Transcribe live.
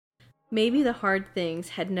Maybe the hard things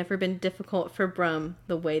had never been difficult for Brum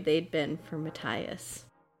the way they'd been for Matthias.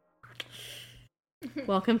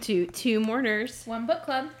 Welcome to Two Mourners. One Book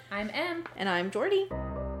Club. I'm Em. And I'm Jordy.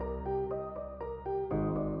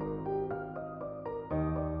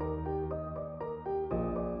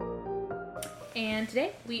 And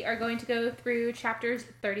today we are going to go through chapters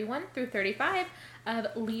 31 through 35 of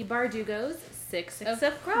Leigh Bardugo's Six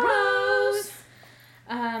of Crows.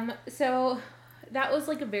 So that was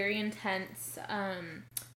like a very intense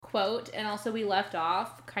quote, and also we left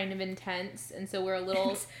off kind of intense, and so we're a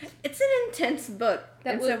little... It's an intense book,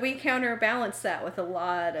 so we counterbalance that with a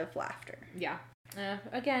lot of laughter. Yeah.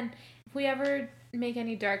 Again, if we ever make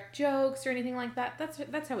any dark jokes or anything like that,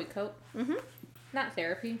 that's how we cope. Mm-hmm. Not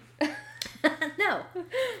therapy. No.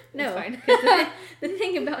 It's fine. The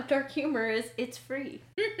thing about dark humor is it's free.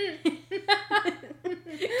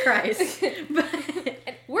 Christ.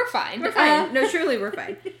 We're fine. We're fine. No, truly, we're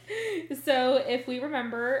fine. So, if we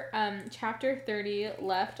remember, chapter 30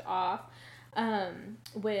 left off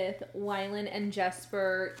with Wylan and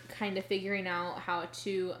Jesper kind of figuring out how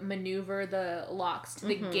to maneuver the locks to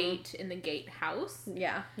the gate in the gatehouse.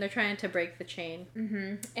 Yeah, they're trying to break the chain.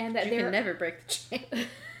 Mm-hmm. And that you can never break the chain.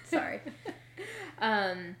 Sorry.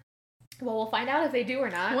 Well, we'll find out if they do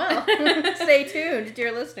or not. Well, stay tuned,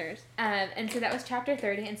 dear listeners. And so that was chapter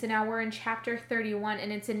 30, and so now we're in chapter 31,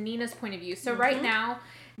 and it's in Nina's point of view. So right now,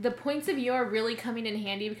 the points of view are really coming in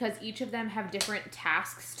handy because each of them have different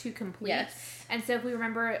tasks to complete. Yes. And so if we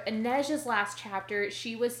remember Inej's last chapter,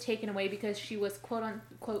 she was taken away because she was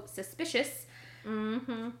quote-unquote suspicious.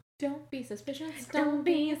 Mm-hmm. Don't be suspicious. Don't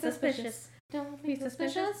be suspicious. Don't be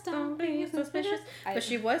suspicious. Don't be suspicious. But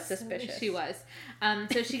she was suspicious. She was.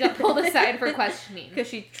 So she got pulled aside for questioning. Because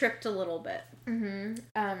she tripped a little bit.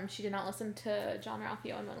 Mm-hmm. She did not listen to John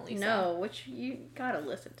Ralphio and Mona Lisa. No, which you gotta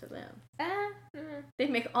listen to them. They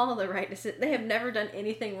make all the right decisions. They have never done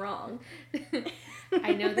anything wrong.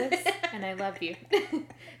 I know this, and I love you.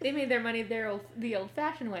 They made their money the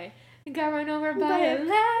old-fashioned way. They got run over by a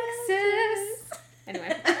Lexus.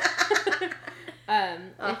 Anyway.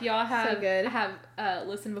 If y'all have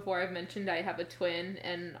listened before, I've mentioned I have a twin,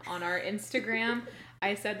 and on our Instagram,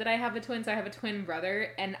 I said that I have a twin, so I have a twin brother,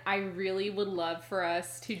 and I really would love for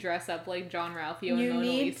us to dress up like John Ralphio and Mona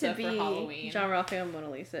Lisa for Halloween. John Ralphio and Mona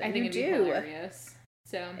Lisa. I think it'd be hilarious.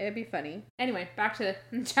 So it'd be funny. Anyway, back to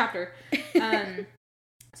the chapter.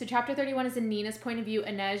 So chapter 31 is in Nina's point of view.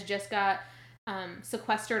 Inej just got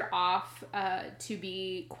sequestered off to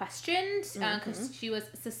be questioned because she was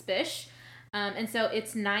suspicious. And so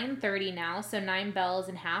it's 9:30 now, so 9 bells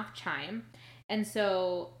and half chime. And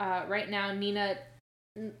so right now Nina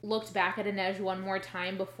looked back at Inej one more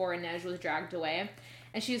time before Inej was dragged away.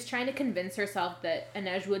 And she was trying to convince herself that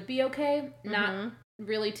Inej would be okay, not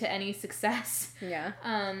really to any success. Yeah.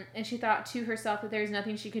 And she thought to herself that there's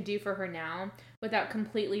nothing she could do for her now without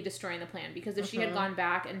completely destroying the plan. Because if she had gone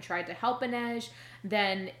back and tried to help Inej,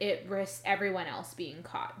 then it risks everyone else being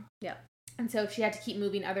caught. Yeah. And so she had to keep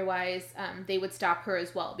moving, otherwise they would stop her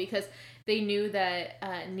as well, because they knew that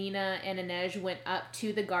Nina and Inej went up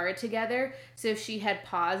to the guard together. So if she had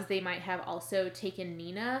paused, they might have also taken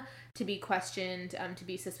Nina to be questioned, to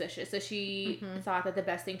be suspicious. So she thought that the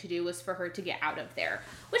best thing to do was for her to get out of there,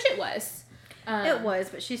 which it was. It was,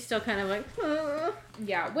 but she's still kind of like,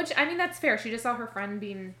 Yeah, which, I mean, that's fair. She just saw her friend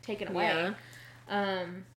being taken away. Yeah.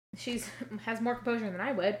 She's has more composure than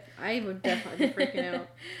I would. I would definitely be freaking out.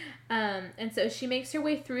 And so she makes her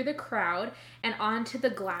way through the crowd and onto the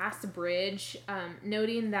glass bridge,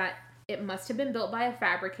 noting that it must have been built by a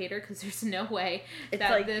fabricator because there's no way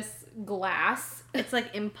this glass... It's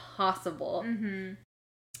like impossible.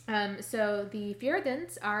 So the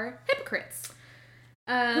Fjordans are hypocrites.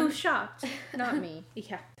 Who's shocked? Not me.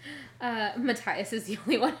 Yeah. Matthias is the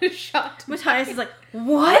only one who's shocked. Matthias is like,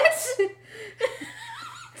 what?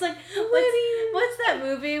 It's like, what's that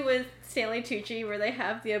movie with Stanley Tucci where they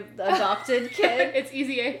have the adopted kid? It's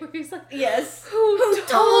Easy A. He's like, yes. Who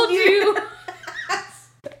told you?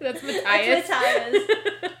 That's Matthias. That's Matthias.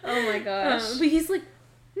 Oh my gosh. But he's like,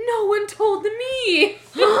 no one told me.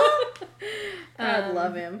 I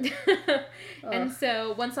love him. And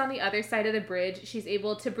so once on the other side of the bridge, she's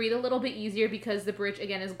able to breathe a little bit easier because the bridge,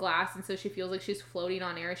 again, is glass. And so she feels like she's floating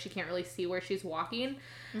on air. She can't really see where she's walking.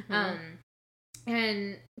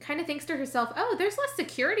 And kind of thinks to herself, oh, there's less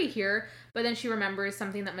security here. But then she remembers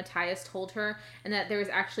something that Matthias told her, and that there was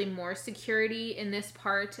actually more security in this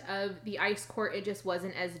part of the ice court. It just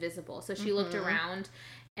wasn't as visible. So she looked around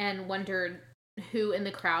and wondered who in the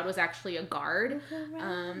crowd was actually a guard.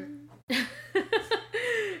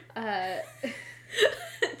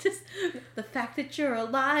 Just The fact that you're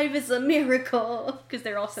alive is a miracle. Because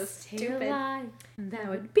they're all so stupid. Alive, that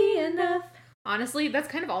would be enough. Honestly, that's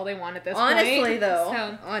kind of all they want at this point. Honestly, Though.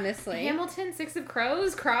 So, honestly. Hamilton, Six of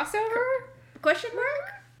Crows, crossover? Question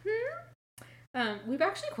mark? We've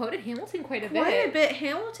actually quoted Hamilton quite a bit. Quite a bit.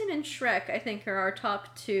 Hamilton and Shrek, I think, are our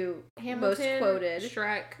top two most quoted.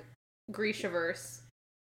 Shrek, Grishaverse,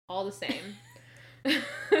 all the same.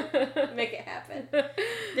 Make it happen.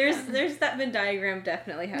 There's that Venn diagram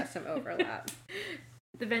definitely has some overlap.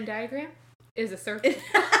 The Venn diagram is a circle.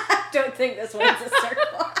 Don't think this one's a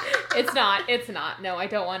circle. It's not. No, I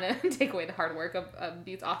don't want to take away the hard work of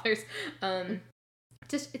these authors.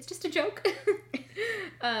 It's just a joke.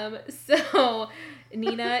 So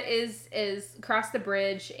Nina is across the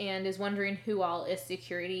bridge and is wondering who all is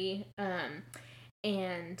security.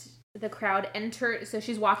 And the crowd so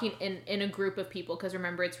she's walking in a group of people, because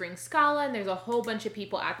remember, it's Ring Scala and there's a whole bunch of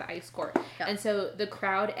people at the ice court. Yep. And so the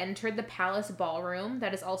crowd entered the palace ballroom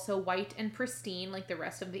that is also white and pristine like the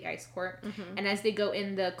rest of the ice court. Mm-hmm. And as they go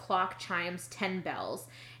in, the clock chimes 10 bells.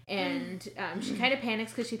 And she kind of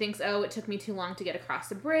panics because she thinks, oh, it took me too long to get across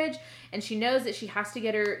the bridge. And she knows that she has to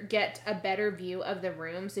get a better view of the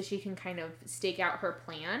room so she can kind of stake out her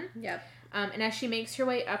plan. Yep. And as she makes her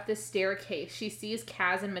way up the staircase, she sees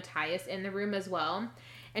Kaz and Matthias in the room as well.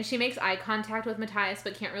 And she makes eye contact with Matthias,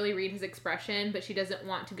 but can't really read his expression. But she doesn't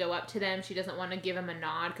want to go up to them. She doesn't want to give him a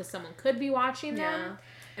nod because someone could be watching them. Yeah.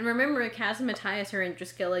 And remember, Kaz and Matthias are in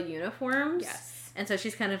Drusilla uniforms. Yes. And so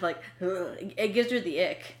she's kind of like, ugh. It gives her the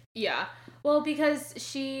ick. Yeah. Well, because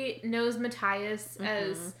she knows Matthias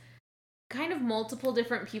as kind of multiple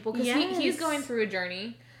different people. Because he's going through a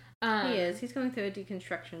journey. He is. He's going through a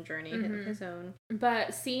deconstruction journey of his own.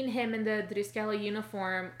 But seeing him in the Drusilla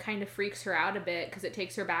uniform kind of freaks her out a bit because it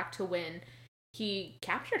takes her back to when he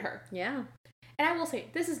captured her. Yeah. And I will say,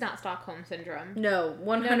 this is not Stockholm Syndrome. No,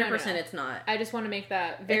 100% no. It's not. I just want to make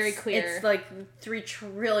that very clear. It's like 3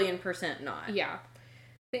 trillion% not. Yeah.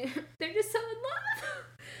 They're just so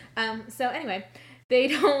in love. So anyway, they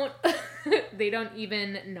don't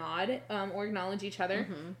even nod or acknowledge each other.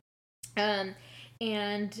 Mm-hmm.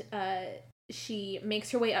 And she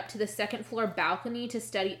makes her way up to the second floor balcony to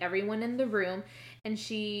study everyone in the room. And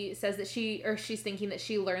she says that she's thinking that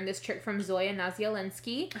she learned this trick from Zoya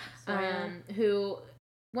Nazialensky, who,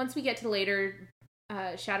 once we get to the later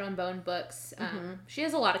Shadow and Bone books, she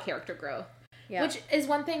has a lot of character growth. Yep. Which is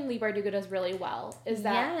one thing Leigh Bardugo does really well, is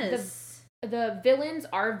that the villains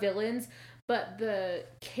are villains, but the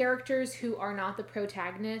characters who are not the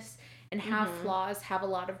protagonists and have flaws have a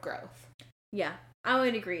lot of growth. Yeah, I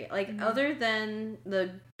would agree. Like, other than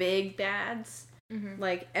the big bads,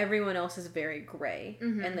 like, everyone else is very gray,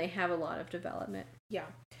 and they have a lot of development. Yeah.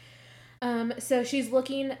 So she's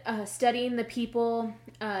studying the people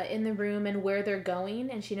in the room and where they're going,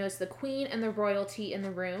 and she knows the queen and the royalty in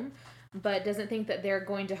the room, but doesn't think that they're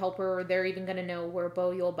going to help her or they're even going to know where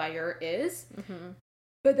Boyol Bayur is.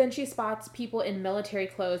 But then she spots people in military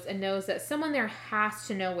clothes and knows that someone there has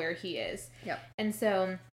to know where he is. Yep. And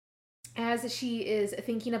so, as she is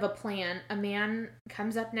thinking of a plan, a man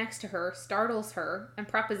comes up next to her, startles her, and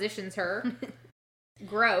propositions her.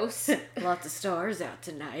 Gross. Lots of stars out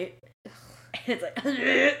tonight. It's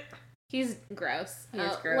like... He's gross. He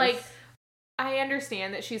is gross. Like, I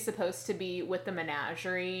understand that she's supposed to be with the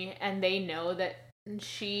menagerie, and they know that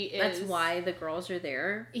she is... That's why the girls are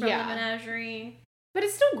there from the menagerie. But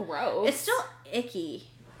it's still gross. It's still icky.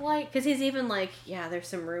 Like... Because he's even like, yeah, there's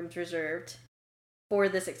some rooms reserved for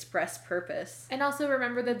this express purpose. And also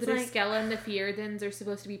remember that the Drusilla and the Fjerdans are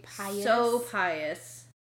supposed to be pious. So pious.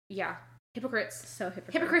 Yeah. Hypocrites. So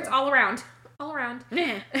hypocritical. Hypocrites all around. All around.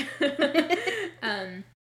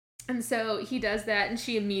 And so he does that, and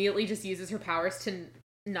she immediately just uses her powers to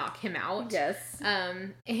knock him out. Yes.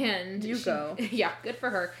 And go. Yeah, good for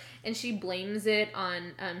her. And she blames it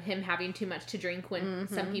on him having too much to drink when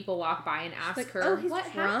some people walk by and ask her, what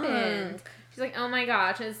happened? She's like, oh my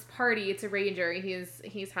gosh, it's a party, it's a rager.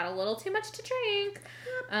 He's had a little too much to drink.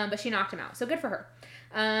 But she knocked him out, so good for her.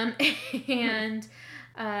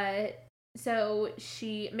 So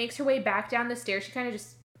she makes her way back down the stairs. She kind of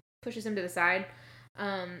just pushes him to the side.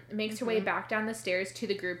 Makes her way back down the stairs to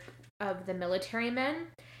the group of the military men.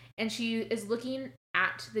 And she is looking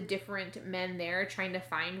at the different men there, trying to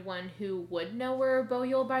find one who would know where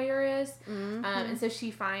Boyol Bayur is. And so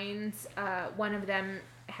she finds one of them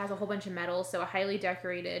has a whole bunch of medals, so a highly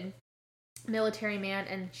decorated military man,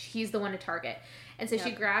 and he's the one to target. And so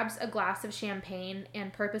she grabs a glass of champagne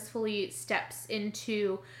and purposefully steps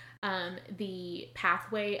into the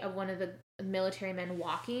pathway of one of the military men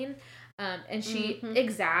walking. And she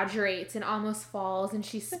exaggerates and almost falls, and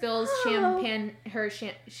she spills champagne.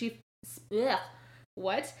 She ugh,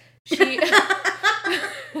 what? She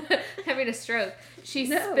having a stroke. She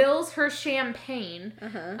spills her champagne,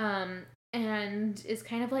 and is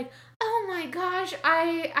kind of like, oh my gosh,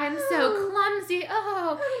 I'm so clumsy.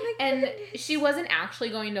 And she wasn't actually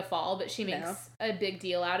going to fall, but she makes a big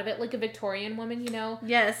deal out of it, like a Victorian woman, you know?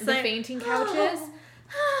 Yes, the fainting couches.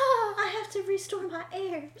 I have to restore my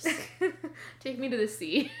heirs. Take me to the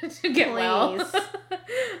sea to get well.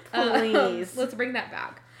 Please. Let's bring that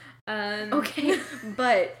back. Okay,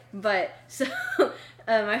 but so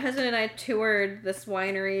my husband and I toured this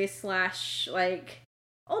winery / like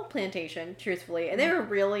old plantation, truthfully, and they were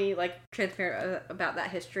really like transparent about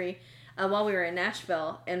that history while we were in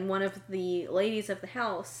Nashville. And one of the ladies of the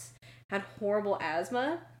house had horrible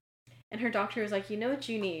asthma, and her doctor was like, "You know what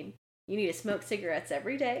you need? You need to smoke cigarettes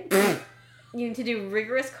every day. You need to do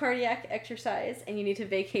rigorous cardiac exercise, and you need to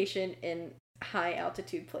vacation in high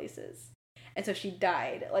altitude places." And so she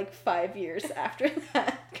died like 5 years after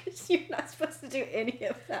that, because you're not supposed to do any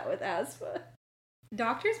of that with asthma.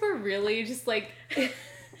 Doctors were really just like,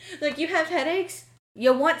 like, you have headaches?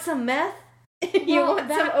 You want some meth? You want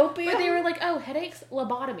some opium? But they were like, oh, headaches,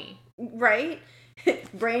 lobotomy. Right?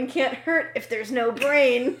 Brain can't hurt if there's no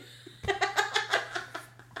brain.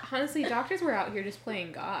 Honestly, doctors were out here just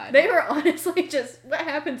playing God. They were honestly just, what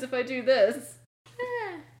happens if I do this?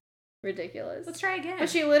 Ridiculous. Let's try again. But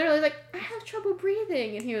she literally was like, I have trouble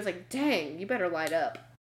breathing. And he was like, dang, you better light up.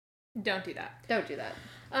 Don't do that. Don't do that.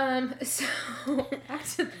 So, back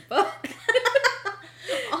to the book.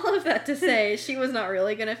 All of that to say, she was not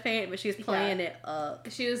really going to faint, but she was playing it up.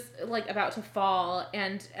 She was, like, about to fall,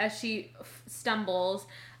 and as she stumbles,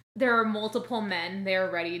 there are multiple men there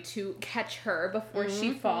ready to catch her before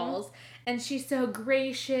she falls. And she's so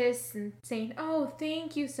gracious and saying, oh,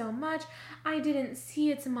 thank you so much. I didn't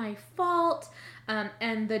see, it's my fault.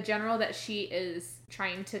 And the general that she is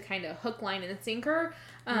trying to kind of hook, line, and sinker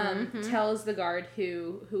tells the guard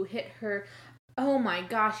who hit her, oh my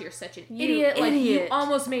gosh, you're such an idiot. Like, you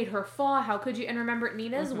almost made her fall. How could you? And remember,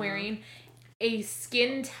 Nina's wearing a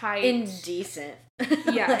skin-tight... Indecent.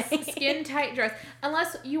 Yes, skin-tight dress.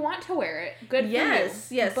 Unless you want to wear it. Good for you.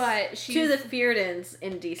 Yes. But she's... To the feared ends,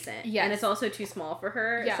 indecent. Yes. And it's also too small for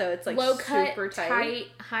her, so it's like low super cut, tight,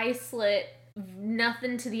 high slit,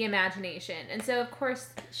 nothing to the imagination. And so, of course...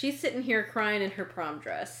 She's sitting here crying in her prom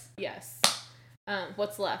dress. Yes.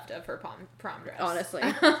 What's left of her prom dress. Honestly.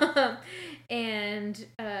 And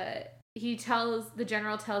the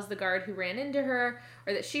general tells the guard who ran into her,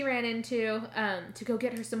 or that she ran into, to go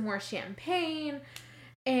get her some more champagne.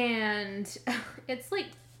 And it's like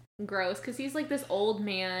gross, because he's like this old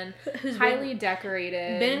man, who's highly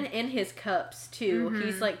decorated. Been in his cups too.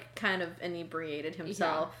 He's like kind of inebriated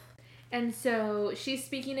himself. Yeah. And so she's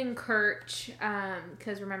speaking in Kirch,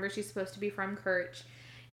 because remember, she's supposed to be from Kirch,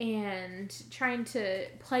 and trying to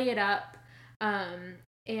play it up.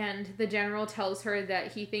 And the general tells her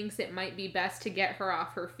that he thinks it might be best to get her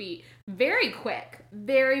off her feet very quick.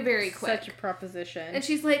 Very, very quick. Such a proposition. And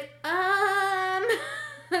she's like, that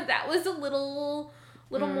was a little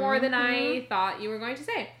more than I thought you were going to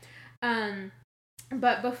say.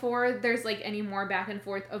 But before there's like any more back and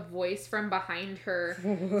forth, a voice from behind her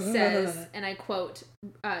says, and I quote,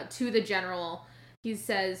 to the general, he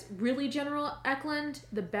says, really, General Eklund,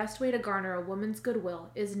 the best way to garner a woman's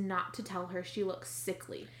goodwill is not to tell her she looks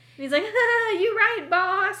sickly. And he's like, you right,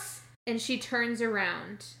 boss. And she turns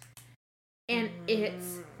around, and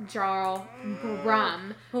it's Jarl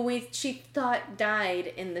Brum, who she thought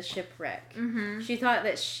died in the shipwreck. She thought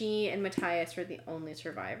that she and Matthias were the only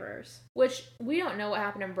survivors. Which, we don't know what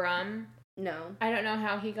happened to Brum. No. I don't know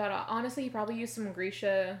how he got off. Honestly, he probably used some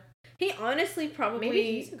Grisha. He honestly probably... Maybe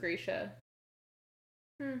he's a Grisha.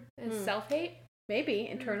 Self-hate? Maybe.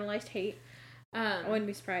 Internalized hate. I wouldn't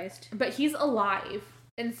be surprised. But he's alive.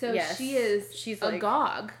 And so she's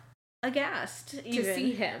agog. Aghast. To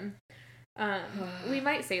see him. We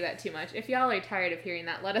might say that too much. If y'all are tired of hearing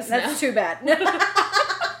that, let us know. That's too bad.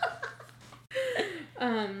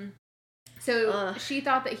 So she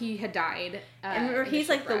thought that he had died. And remember, he's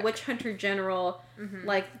like the witch hunter general,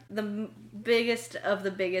 like the biggest of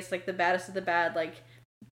the biggest, like the baddest of the bad, like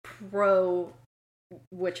pro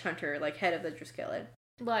witch hunter, like head of the Druskilid.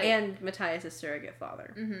 Like, and Matthias' surrogate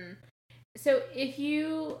father. So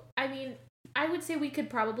I would say we could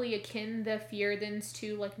probably akin the Fjordans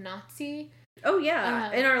to like Nazi. Oh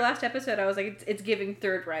yeah. In our last episode, I was like, it's giving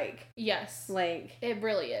Third Reich. Yes. Like it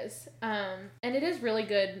really is. And it is really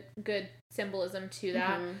good symbolism to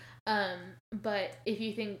that. But if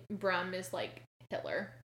you think Brum is like Hitler.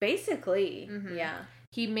 Basically. Yeah.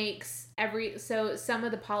 He makes so some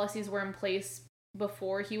of the policies were in place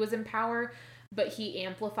before he was in power, but he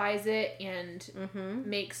amplifies it and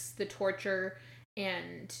makes the torture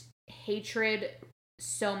and hatred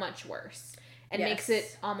so much worse. And makes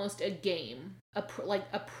it almost a game, like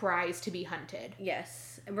a prize to be hunted.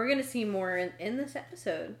 Yes. And we're going to see more in this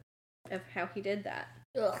episode of how he did that.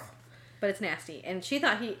 Ugh. But it's nasty. And she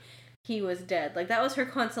thought he was dead. Like, that was her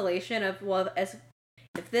consolation of, well, if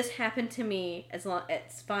this happened to me,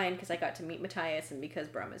 it's fine because I got to meet Matthias and because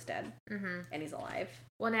Brum is dead. And he's alive.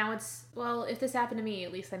 Well, now if this happened to me,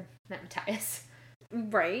 at least I met Matthias.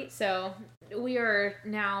 Right. So, we are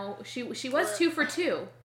now, she was 2 for 2.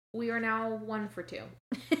 We are now 1 for 2.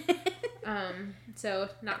 So,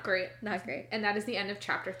 not great. Not great. And that is the end of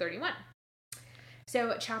chapter 31.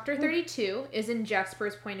 So, chapter 32 is in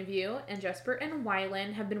Jesper's point of view, and Jesper and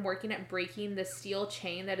Wylan have been working at breaking the steel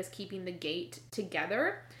chain that is keeping the gate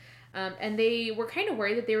together. And they were kind of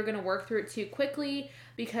worried that they were going to work through it too quickly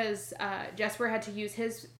because Jesper had to use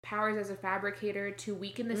his powers as a fabricator to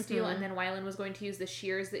weaken the steel, and then Wylan was going to use the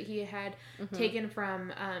shears that he had taken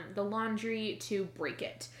from the laundry to break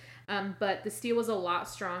it. But the steel was a lot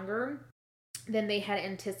stronger than they had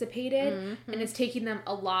anticipated, and it's taking them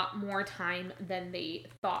a lot more time than they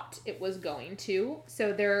thought it was going to.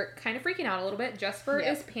 So they're kind of freaking out a little bit. Jesper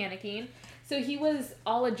is panicking. So he was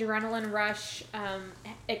all adrenaline rush,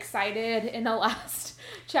 excited in the last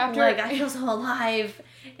chapter. Like, I feel so alive.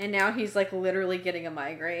 And now he's, like, literally getting a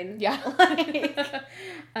migraine. Yeah.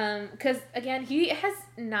 Because, again, he has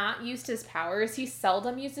not used his powers. He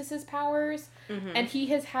seldom uses his powers. And he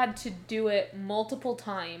has had to do it multiple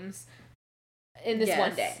times in this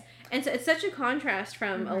one day. And so it's such a contrast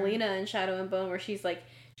from Alina in Shadow and Bone, where she's, like,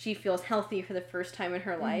 she feels healthy for the first time in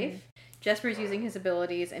her life. Jesper's using his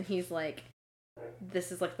abilities, and he's like,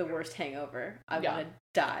 this is like the worst hangover. I want to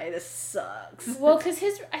die. This sucks. Well, because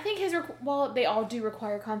they all do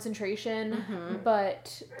require concentration,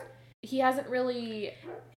 but he hasn't really.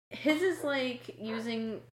 His is like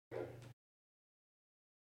using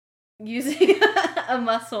a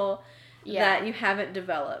muscle that you haven't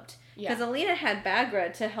developed. Because Alina had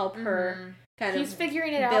Bagra to help her. He's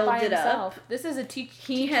figuring it out by himself. This is a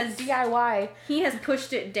DIY. He has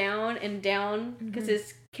pushed it down and down because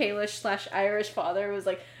his Kalish/Irish father was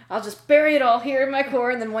like, I'll just bury it all here in my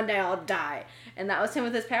core and then one day I'll die. And that was him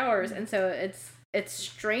with his powers. And so it's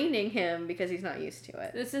straining him because he's not used to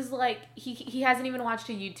it. This is like, he hasn't even watched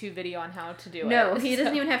a YouTube video on how to do it. No, he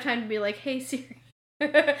doesn't even have time to be like, hey Siri.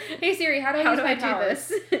 Hey Siri, how do I do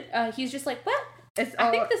this? He's just like, well,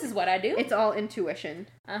 I think this is what I do. It's all intuition.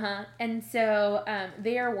 And so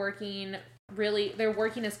they are working they're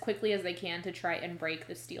working as quickly as they can to try and break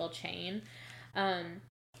the steel chain.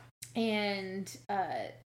 And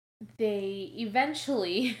they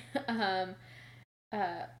eventually,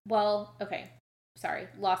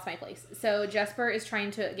 lost my place. So Jesper is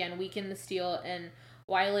trying to, again, weaken the steel, and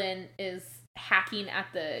Wylan is hacking at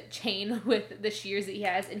the chain with the shears that he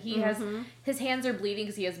has, and he has his hands are bleeding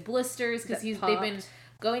because he has blisters because they've been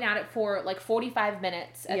going at it for like 45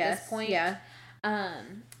 minutes at this point.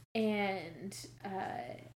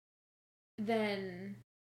 Then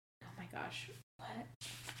oh my gosh, what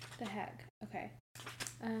the heck? Okay.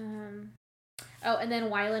 And then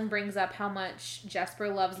Wylan brings up how much Jesper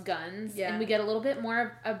loves guns, and we get a little bit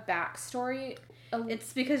more of a backstory.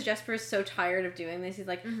 It's because Jesper's so tired of doing this. He's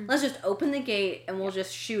like, let's just open the gate and we'll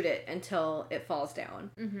just shoot it until it falls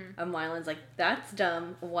down. And Wylan's like, that's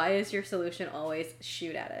dumb. Why is your solution always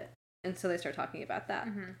shoot at it? And so they start talking about that.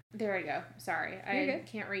 There I go. Sorry, I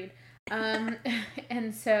can't read.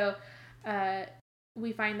 And so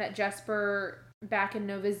we find that Jesper, back in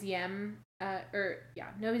Nova Zem,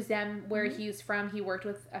 where he's from, he worked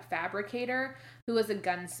with a fabricator who was a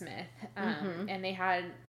gunsmith. And they had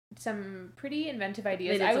some pretty inventive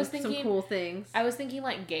ideas. I was thinking some cool things. I was thinking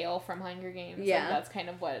like Gale from Hunger Games. Yeah, like that's kind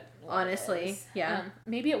of what honestly. It is. Yeah,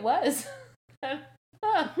 maybe it was. I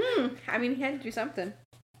mean, he had to do something.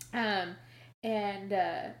 And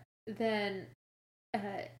then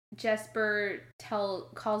Jesper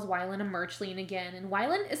calls Wylan a merchling again, and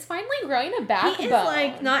Wylan is finally growing a backbone. He is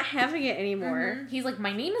like not having it anymore. He's like,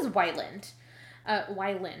 my name is Wyland.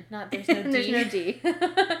 Wylan. Not there's no D. There's no D.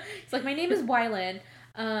 He's like, my name is Wylan.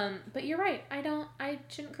 But you're right. I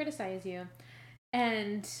shouldn't criticize you.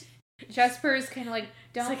 And Jesper's kind of like,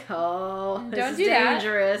 don't do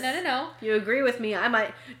dangerous. That. No. You agree with me?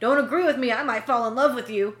 Don't agree with me. I might fall in love with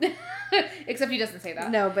you. Except he doesn't say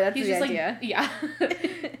that. No, but that's he's the just idea. Like,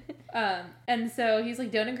 yeah. And so he's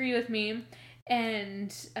like, don't agree with me.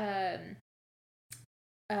 And,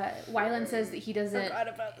 Wyland says that he doesn't... Forgot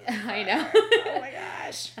about this part. I know. Oh my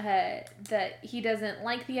gosh. That he doesn't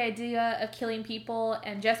like the idea of killing people,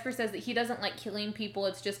 and Jesper says that he doesn't like killing people,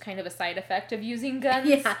 it's just kind of a side effect of using guns.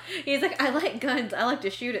 Yeah. He's like, I like guns. I like to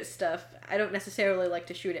shoot at stuff. I don't necessarily like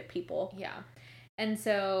to shoot at people. Yeah. And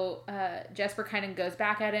so Jesper kind of goes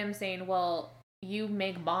back at him saying, well, you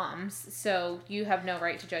make bombs, so you have no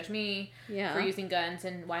right to judge me for using guns.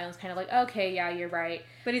 And Wyland's kind of like, okay, yeah, you're right.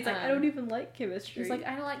 But he's like, I don't even like chemistry. He's like,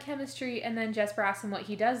 I don't like chemistry. And then Jesper asks him what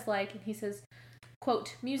he does like, and he says,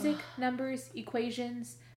 quote, music, numbers,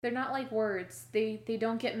 equations, they're not like words. They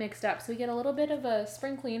don't get mixed up. So we get a little bit of a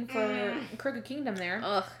sprinkling for Crooked Kingdom there.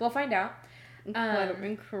 Ugh. We'll find out.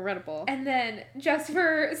 Incredible. And then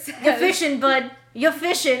Jesper says... You're fishing, bud. You're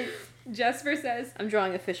fishing. Jesper says... I'm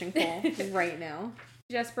drawing a fishing pole right now.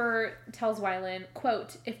 Jesper tells Wyland,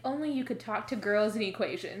 quote, if only you could talk to girls in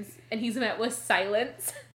equations. And he's met with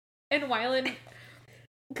silence. And Wyland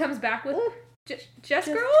comes back with, just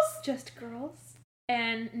girls? Just girls?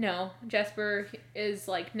 And no, Jesper is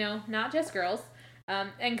like, no, not just girls.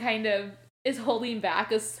 And kind of is holding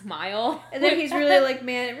back a smile. And then he's really like,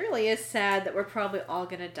 man, it really is sad that we're probably all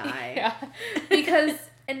gonna die. Yeah. Because...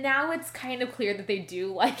 And now it's kind of clear that they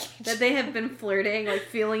do like that they have been flirting, like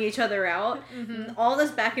feeling each other out. Mm-hmm. All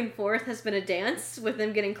this back and forth has been a dance with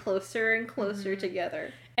them getting closer and closer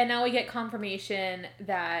together. And now we get confirmation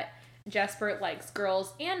that Jesper likes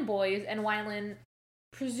girls and boys, and Wyland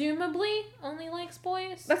presumably only likes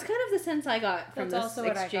boys. That's kind of the sense I got from this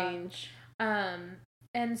exchange.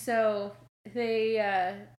 And so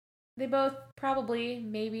they both probably,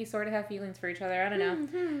 maybe, sort of have feelings for each other. I don't know.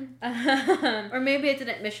 Mm-hmm. Or maybe it's an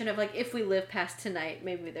admission of, like, if we live past tonight,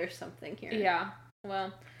 maybe there's something here. Yeah.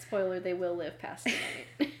 Well. Spoiler, they will live past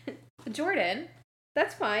tonight. Jordan.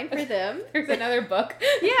 That's fine for them. There's another book.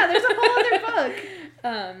 Yeah, there's a whole other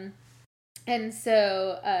book. And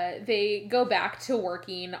so they go back to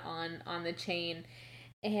working on the chain.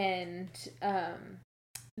 And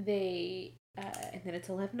they... and then it's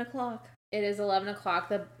 11 o'clock. It is 11 o'clock.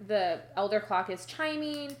 The elder clock is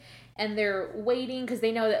chiming, and they're waiting because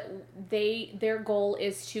they know that their goal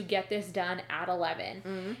is to get this done at 11.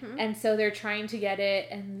 Mm-hmm. And so they're trying to get it,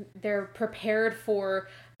 and they're prepared for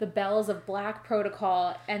the bells of Black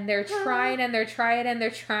Protocol, and they're trying, and they're trying, and they're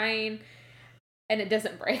trying, and it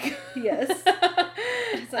doesn't break. Yes.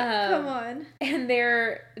 It's like, come on. And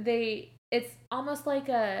it's almost like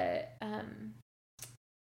a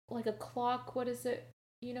clock. What is it?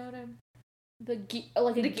 You know what I'm... The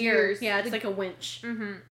gears. Yeah, it's like a winch.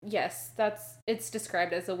 Mm-hmm. Yes, it's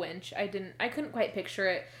described as a winch. I couldn't quite picture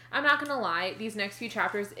it. I'm not gonna lie, these next few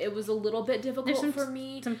chapters, it was a little bit difficult for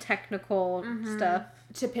me. Some technical stuff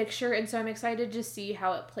to picture, and so I'm excited to see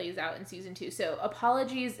how it plays out in season 2. So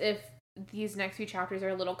apologies if these next few chapters are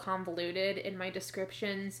a little convoluted in my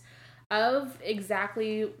descriptions of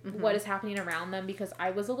exactly what is happening around them, because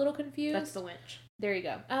I was a little confused. That's the winch. There you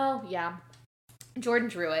go. Oh, yeah. Jordan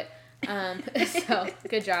drew it. So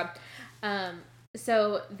good job.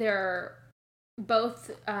 So they're both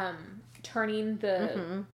turning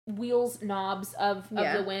the wheels knobs of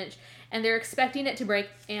the winch, and they're expecting it to break,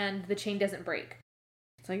 and the chain doesn't break.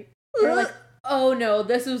 It's like they're like, oh no,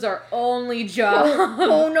 this was our only job.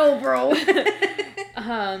 Oh no, bro.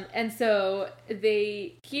 And so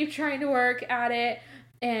they keep trying to work at it.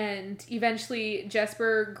 And eventually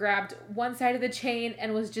Jesper grabbed one side of the chain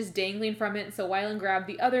and was just dangling from it. So Wyland grabbed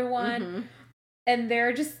the other one. Mm-hmm. And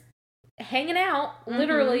they're just hanging out,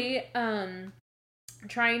 literally,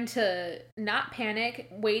 trying to not panic,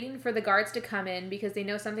 waiting for the guards to come in because they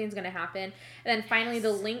know something's going to happen. And then finally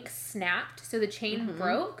the link snapped, so the chain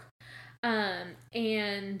broke.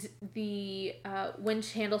 And the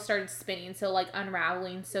winch handle started spinning, so like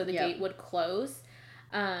unraveling, so the gate would close.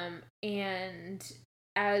 And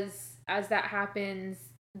as that happens,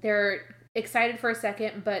 they're excited for a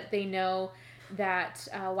second, but they know that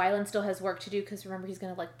Wyland still has work to do, because remember, he's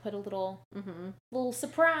gonna like put a little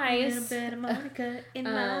surprise, a little bit of Monica in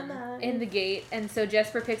my life, in the gate. And so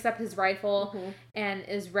Jesper picks up his rifle and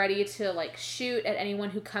is ready to like shoot at anyone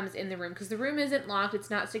who comes in the room, because the room isn't locked, it's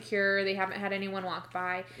not secure, they haven't had anyone walk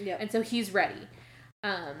by. And so he's ready.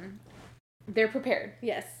 They're prepared.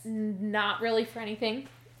 Yes. Not really for anything.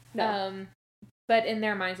 No. But in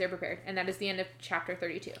their minds, they're prepared. And that is the end of chapter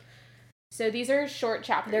 32. So these are short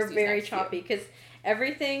chapters. They're very choppy, because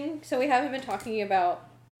everything... So we haven't been talking about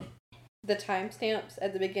the timestamps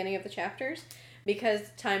at the beginning of the chapters, because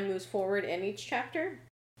time moves forward in each chapter.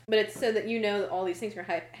 But it's so that you know that all these things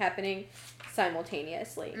are happening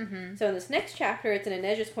simultaneously. Mm-hmm. So in this next chapter, it's in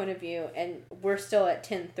Inej's point of view, and we're still at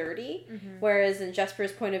 10:30. Mm-hmm. Whereas in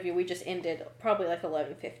Jesper's point of view, we just ended probably like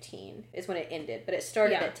 11:15 is when it ended, but it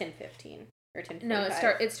started at 10:15 or 10:45. No,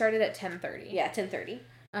 it started at 10:30. Yeah, 10:30.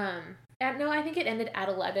 No, I think it ended at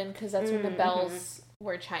 11 because that's when the bells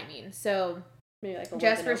were chiming. So maybe like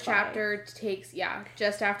Jesper's chapter takes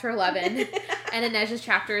just after 11, and Inej's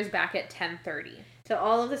chapter is back at 10:30. So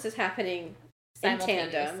all of this is happening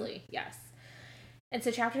simultaneously. In tandem. Yes. And so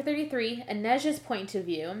chapter 33, Inej's point of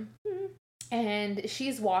view, and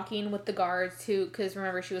she's walking with the guards because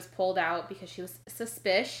remember she was pulled out because she was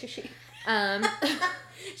suspicious.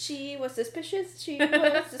 She was suspicious.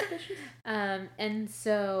 And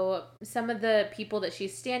so some of the people that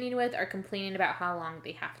she's standing with are complaining about how long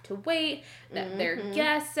they have to wait, that they're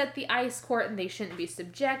guests at the ice court and they shouldn't be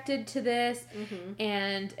subjected to this. Mm-hmm.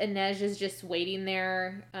 And Inej is just waiting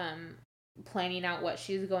there, planning out what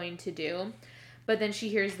she's going to do. But then she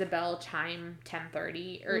hears the bell chime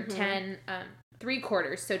 10:30 or 10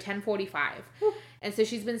 3/4, so 10:45. And so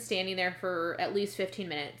she's been standing there for at least 15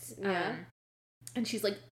 minutes. Yeah. And she's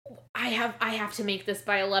like, I have to make this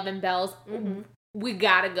by 11 bells. Mm-hmm. We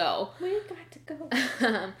gotta go.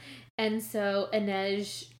 And so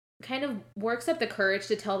Inej kind of works up the courage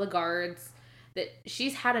to tell the guards that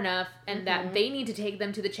she's had enough and that they need to take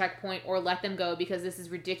them to the checkpoint or let them go because this is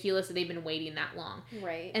ridiculous that they've been waiting that long.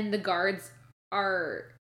 Right. And the guards are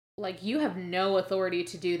like, you have no authority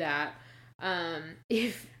to do that.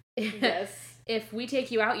 If we take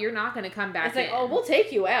you out, you're not going to come back. It's like, oh, we'll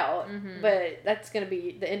take you out, but that's going to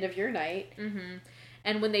be the end of your night. Mm-hmm.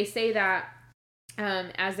 And when they say that,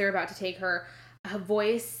 as they're about to take her, a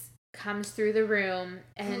voice comes through the room,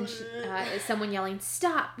 and is someone yelling,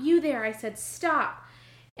 "Stop! You there!" I said, "Stop!"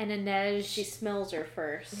 And Inej, she smells her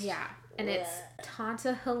first. Yeah, and it's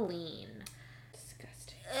Tante Helene.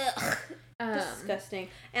 Disgusting. Disgusting.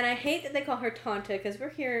 And I hate that they call her Tante because we're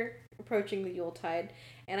here approaching the Yuletide,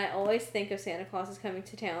 and I always think of Santa Claus is coming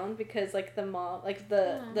to town because like the mom, like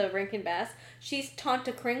the Rankin Bass, she's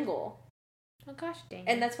Tante Kringle. Oh gosh, dang.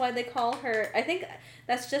 And that's why they call her. I think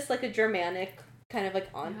that's just like a Germanic kind of like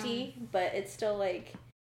auntie, but it's still like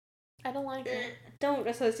I don't like it. Don't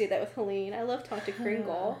associate that with Helene. I love Tante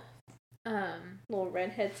Kringle. Little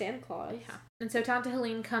redhead Santa Claus. Yeah. And so Tante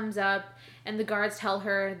Helene comes up, and the guards tell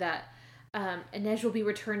her that Inej will be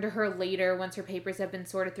returned to her later once her papers have been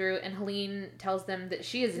sorted through, and Helene tells them that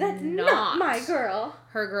she is not my girl.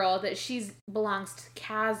 Her girl, that she belongs to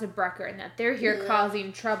Kaz Brecker, and that they're here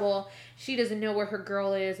causing trouble. She doesn't know where her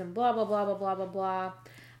girl is, and blah, blah, blah, blah, blah, blah, blah.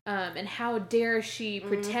 And how dare she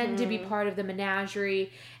pretend to be part of the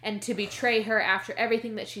menagerie and to betray her after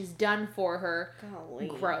everything that she's done for her. Golly.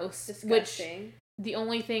 Gross. Disgusting. Which, the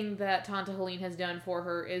only thing that Tante Helene has done for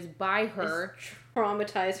her is buy her.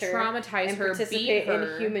 Traumatize her. And participate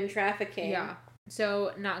in human trafficking. Yeah.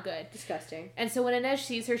 So, not good. Disgusting. And so when Inej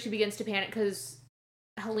sees her, she begins to panic because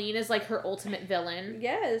Helene is like her ultimate villain.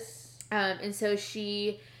 Yes. And so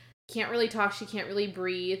she can't really talk, she can't really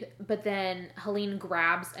breathe, but then Helene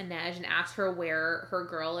grabs Inej and asks her where her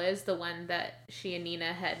girl is, the one that she and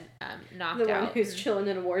Nina had knocked out. The one who's chilling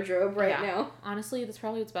in a wardrobe now. Honestly, that's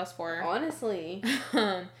probably what's best for her. Honestly.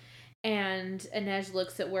 And Inej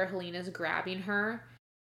looks at where Helene is grabbing her,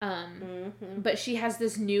 but she has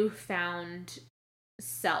this newfound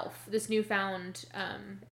self, this newfound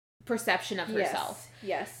perception of herself.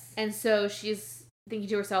 Yes. And so she's thinking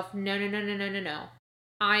to herself, no.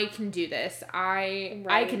 I can do this. I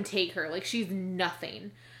can take her. Like, she's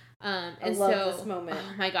nothing. And I love this moment.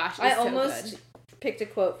 Oh my gosh, I almost picked a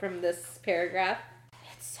quote from this paragraph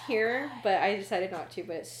but I decided not to,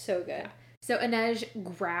 but it's so good. Yeah. So Inej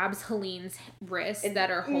grabs Helene's wrists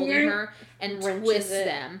that are holding her and twists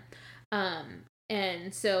them.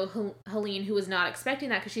 And so Helene, who was not expecting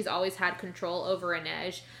that because she's always had control over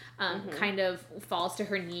Inej, kind of falls to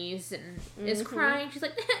her knees and is crying. She's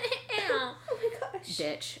like, "Ow." Oh my gosh.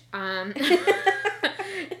 Bitch.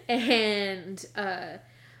 And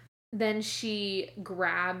then she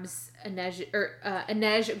grabs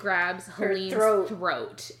Inej grabs Helene's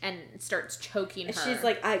throat and starts choking her. She's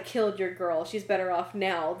like, "I killed your girl. She's better off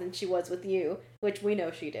now than she was with you," which we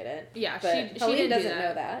know she didn't. Yeah, but she Helene doesn't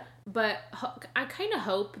know that. But I kind of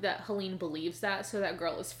hope that Helene believes that so that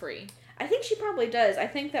girl is free. I think she probably does. I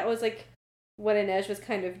think that was like what Inej was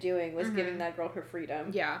kind of doing, was giving that girl her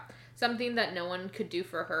freedom. Yeah. Something that no one could do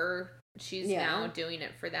for her, she's now doing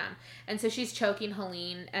it for them. And so she's choking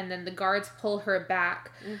Helene, and then the guards pull her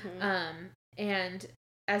back. And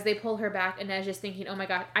as they pull her back, Inej is thinking, oh my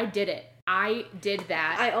god, I did it. I did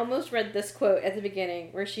that. I almost read this quote at the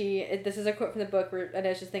beginning where this is a quote from the book where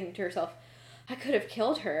Inej is thinking to herself, I could have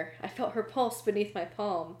killed her. I felt her pulse beneath my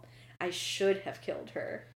palm. I should have killed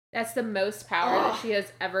her. That's the most power that she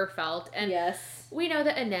has ever felt. And yes. We know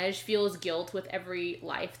that Inej feels guilt with every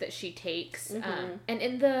life that she takes. And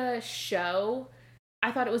in the show,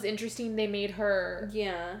 I thought it was interesting they made her...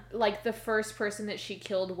 Yeah. Like, the first person that she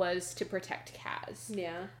killed was to protect Kaz.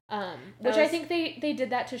 Yeah. Which I think they did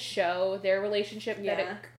that to show their relationship,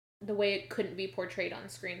 that the way it couldn't be portrayed on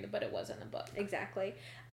screen, but it was in the book. Exactly.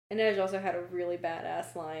 And Inej also had a really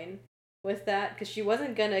badass line with that, because she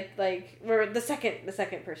wasn't gonna, like, or the second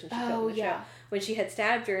person she killed in the show, when she had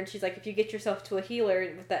stabbed her, and she's like, if you get yourself to a healer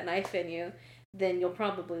with that knife in you, then you'll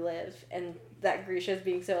probably live. And that Grisha's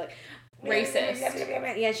being so, like, racist.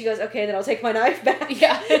 Yeah, she goes, okay, then I'll take my knife back.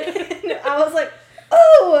 Yeah. I was like,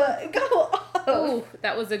 oh, go off. Oh,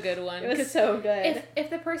 that was a good one. It was so good.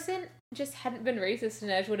 If the person just hadn't been racist,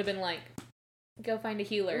 Inej would have been like, go find a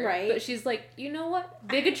healer. Right. But she's like, you know what?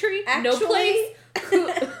 Bigotry? Actually, no place.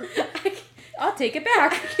 I'll take it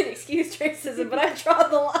back. I can excuse racism, but I draw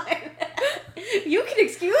the line. You can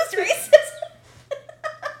excuse racism.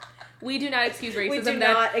 We do not excuse racism. We do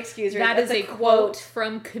not excuse racism. That is a quote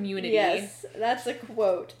from Community. Yes, that's a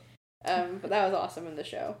quote. But that was awesome in the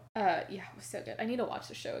show. Yeah, it was so good. I need to watch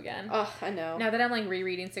the show again. Oh, I know. Now that I'm like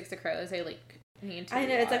rereading Six of Crows, I like need to. I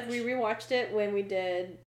know, it's like we rewatched it when we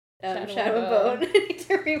did Shadow and Bone. I need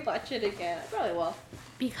to rewatch it again. I probably will.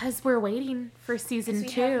 Because we're waiting for season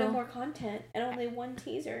 2. We have no more content and only one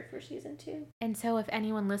teaser for season 2. And so if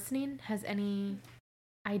anyone listening has any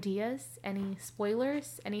ideas, any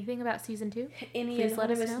spoilers, anything about season 2, any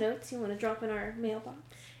anonymous notes you want to drop in our mailbox.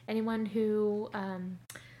 Anyone who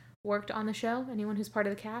worked on the show, anyone who's part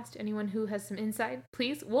of the cast, anyone who has some insight,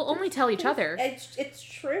 please. We'll only tell each other. It's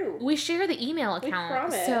true. We share the email account. We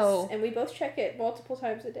promise. And we both check it multiple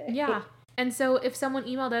times a day. Yeah. And so if someone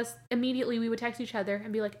emailed us, immediately we would text each other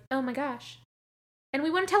and be like, oh my gosh. And we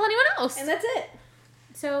wouldn't tell anyone else. And that's it.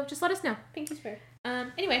 So just let us know. Pinky's fair.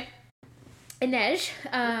 Anyway, Inej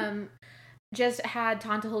just had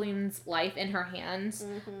Tanta Helene's life in her hands.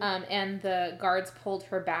 And the guards pulled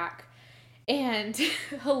her back. And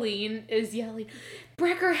Helene is yelling,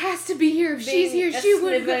 Brecker has to be here. If she's here, she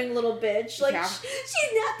would be a little bitch. Like,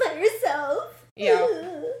 she's not by herself. Yeah.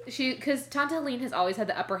 Because Tanta Helene has always had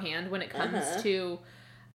the upper hand when it comes to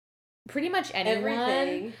pretty much anyone.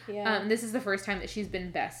 Everything. Yeah. This is the first time that she's been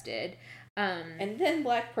bested. And then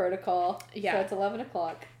Black Protocol. Yeah. So it's 11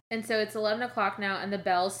 o'clock. And so it's 11 o'clock now, and the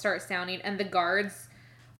bells start sounding, and the guards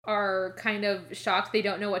are kind of shocked. They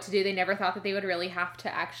don't know what to do. They never thought that they would really have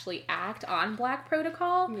to actually act on Black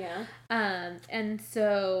Protocol. Yeah. And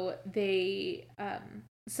so they,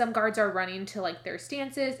 some guards are running to, like, their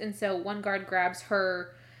stances, and so one guard grabs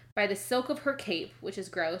her by the silk of her cape, which is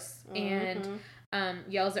gross, and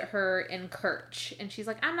yells at her in Kirch. And she's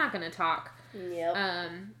like, I'm not gonna talk. Yep.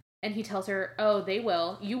 And he tells her, oh, they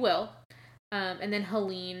will. You will. And then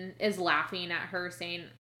Helene is laughing at her, saying,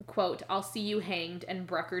 quote, I'll see you hanged, and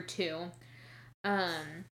Brecker too.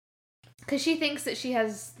 Because she thinks that she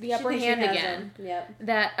has the upper hand again. Yep.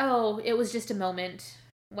 That, oh, it was just a moment.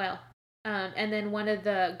 Well, and then one of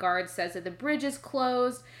the guards says that the bridge is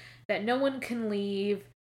closed, that no one can leave.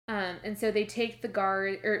 And so they take the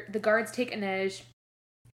guards take Inej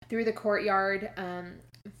through the courtyard,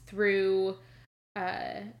 through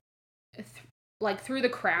the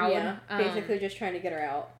crowd. Yeah, basically just trying to get her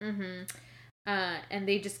out. And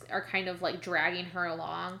they just are kind of like dragging her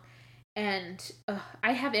along. And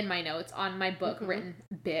I have in my notes on my book written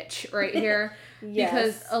bitch right here.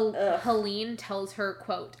 Yes. Because Helene tells her,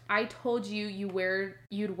 quote, I told you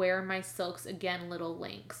you'd wear my silks again, little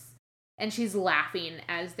lynx. And she's laughing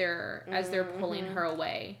as they're pulling her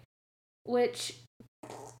away. Which,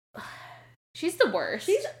 she's the worst.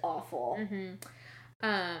 She's awful.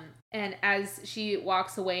 And as she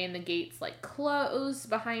walks away and the gates like close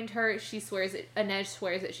behind her, Inej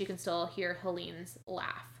swears that she can still hear Helene's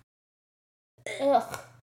laugh. Ugh.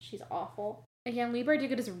 She's awful. Again, Lee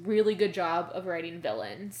Bardugo does a really good job of writing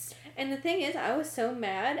villains. And the thing is, I was so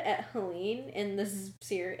mad at Helene in this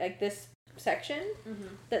series, like this section,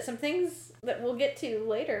 that some things that we'll get to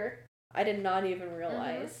later, I did not even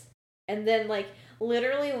realize. And then, like,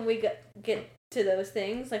 literally when we get to those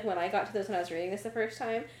things, like when I got to those when I was reading this the first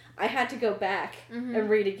time, I had to go back and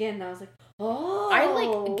read again, and I was like, oh! I, like,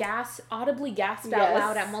 audibly gasped out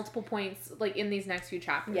loud at multiple points, like, in these next few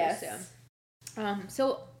chapters. Yes.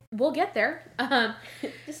 So we'll get there.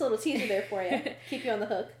 Just a little teaser there for you. Keep you on the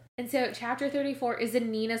hook. And so chapter 34 is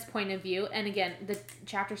in Nina's point of view. And again, the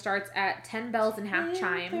chapter starts at 10 bells and half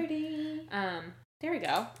chime. 30. There we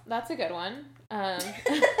go. That's a good one.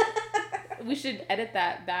 We should edit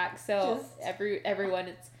that back so everyone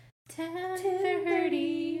it's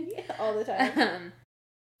 10:30 all the time.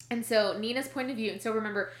 And so Nina's point of view. And so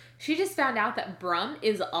remember, she just found out that Brum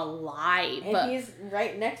is alive. And he's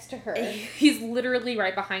right next to her. He's literally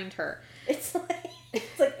right behind her. It's like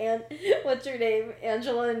what's her name?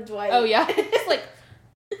 Angela and Dwight. Oh yeah. It's like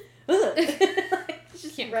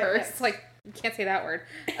just can't right curse. next. Like can't say that word.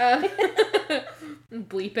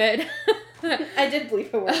 Bleep it. I did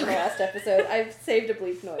bleep a word in the last episode. I've saved a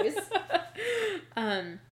bleep noise.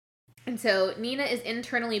 And so Nina is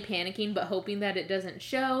internally panicking but hoping that it doesn't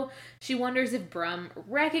show. She wonders if Brum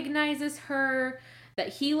recognizes her, that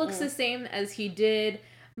he looks the same as he did,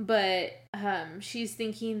 but she's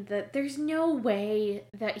thinking that there's no way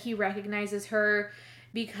that he recognizes her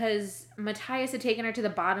because Matthias had taken her to the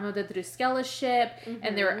bottom of the Druskella ship,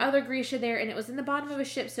 and there were other Grisha there, and it was in the bottom of a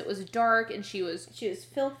ship, so it was dark, and she was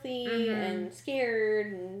filthy and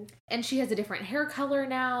scared, and she has a different hair color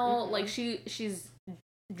now. Like she's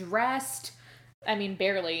dressed, I mean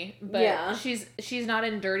barely, but she's not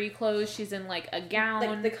in dirty clothes. She's in like a gown.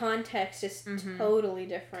 Like the context is totally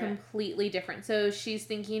different, completely different. So she's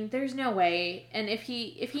thinking, "There's no way." And if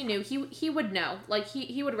he knew, he would know. Like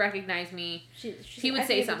he would recognize me. He would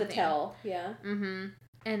say something. To tell, yeah.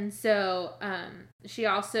 And so she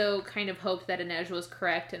also kind of hoped that Inej was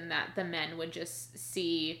correct and that the men would just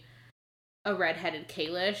see a redheaded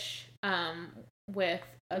Kalish with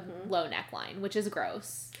a low neckline, which is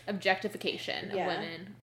gross. Objectification of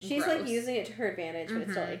women. She's gross. Like using it to her advantage, but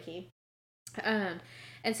it's still icky. And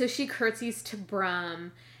so she curtsies to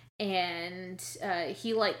Brum, and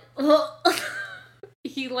he like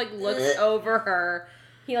he like looks over her.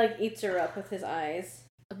 He like eats her up with his eyes.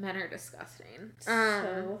 Men are disgusting.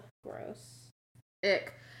 So gross.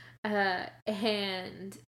 Ick.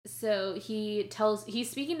 And so he's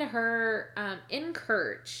speaking to her in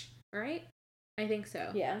Kirch, right? I think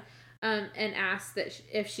so. Yeah. And asks that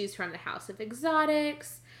if she's from the House of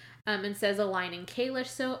Exotics, and says a line in Kalish.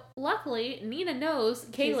 So luckily, Nina knows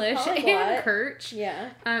Kalish and Kirch. Yeah.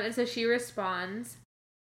 And so she responds,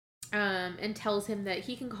 and tells him that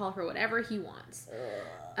he can call her whatever he wants.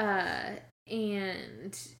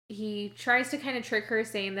 And he tries to kind of trick her,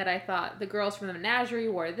 saying that I thought the girls from the menagerie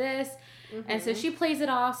wore this. And so she plays it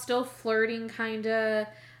off, still flirting, kind of.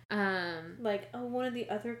 Like, oh, one of the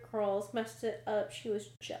other girls messed it up. She was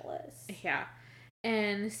jealous. Yeah.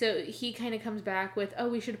 And so he kind of comes back with, oh,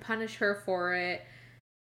 we should punish her for it.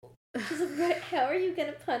 She's like, what? How are you going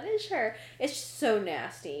to punish her? It's just so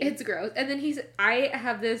nasty. It's gross. And then I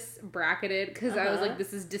have this bracketed because I was like,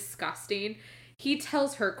 this is disgusting. He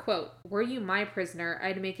tells her, quote, were you my prisoner,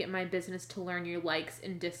 I'd make it my business to learn your likes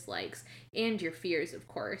and dislikes and your fears, of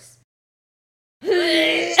course.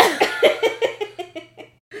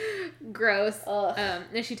 Gross.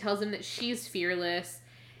 And she tells him that she's fearless,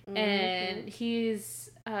 and he's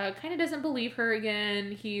kind of doesn't believe her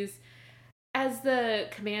again. He's, as the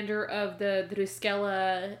commander of the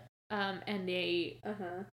Druskella, and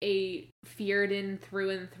a Fjerdan through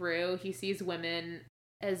and through, he sees women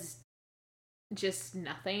as just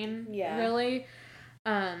nothing, really.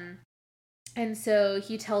 And so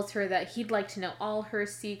he tells her that he'd like to know all her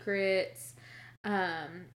secrets.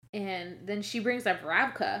 And then she brings up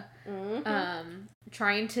Ravka,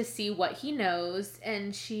 trying to see what he knows,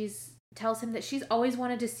 and tells him that she's always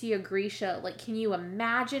wanted to see a Grisha. Like, can you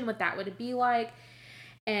imagine what that would be like?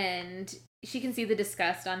 And she can see the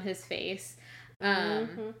disgust on his face.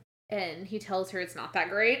 And he tells her it's not that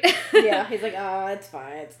great. Yeah, he's like, oh, it's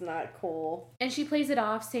fine. It's not cool. And she plays it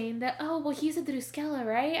off, saying that, oh, well, he's a Druskella,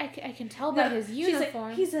 right? I can tell by his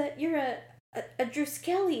uniform. She's like, you're a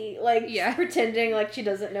Druskelli, like, pretending like she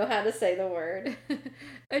doesn't know how to say the word.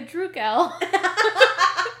 A Drukel.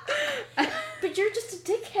 But you're just a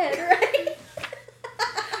dickhead, right?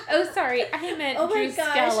 Oh, sorry, I meant oh my Druskella.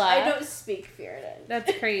 Gosh, I don't speak Fjerdan.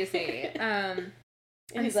 That's crazy. And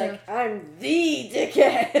he's like, I'm the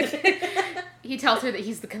dickhead. He tells her that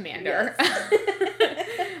he's the commander.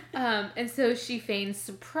 Yes. And so she feigns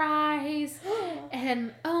surprise.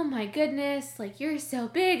 And, oh my goodness, like, you're so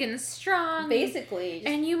big and strong. Basically.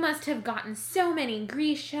 And you must have gotten so many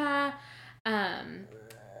Grisha. And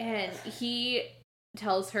he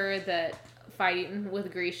tells her that fighting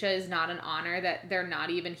with Grisha is not an honor, that they're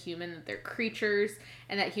not even human, that they're creatures,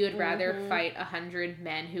 and that he would rather fight 100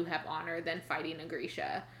 men who have honor than fighting a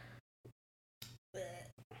Grisha.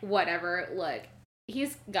 Whatever. Look,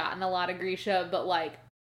 he's gotten a lot of Grisha, but, like,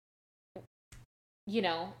 you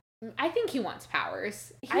know, I think he wants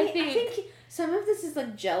powers. I think some of this is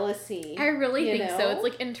like jealousy. I really think so. It's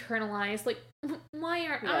like internalized. Like, why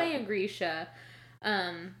aren't I a Grisha?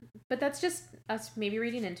 But that's just us maybe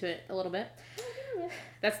reading into it a little bit.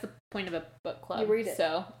 That's the point of a book club. You read it.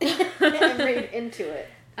 So and read into it.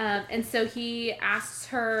 And so he asks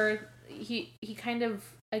her. He kind of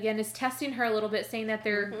again is testing her a little bit, saying that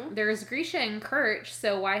there's Grisha in Kirch.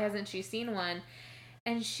 So why hasn't she seen one?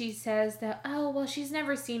 And she says that, oh, well, she's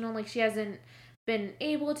never seen one. Like, she hasn't been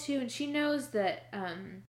able to. And she knows that,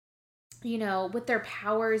 you know, with their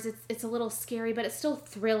powers, it's a little scary, but it's still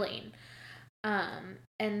thrilling.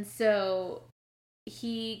 And so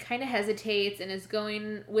he kind of hesitates and is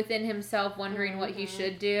going within himself, wondering what he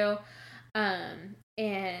should do.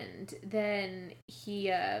 And then he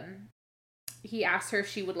asks her if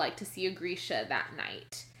she would like to see a Grisha that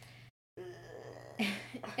night.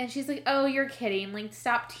 And she's like, oh, you're kidding. Like,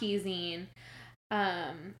 stop teasing.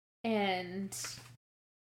 And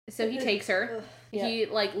so he takes her. Yeah. He,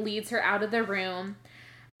 like, leads her out of the room.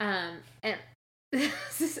 And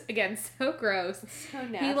this is, again, so gross. So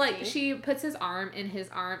nasty. He, like, she puts his arm in his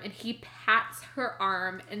arm, and he pats her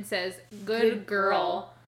arm and says, good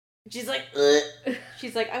girl. She's like, ugh.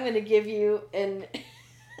 She's like, I'm going to give you a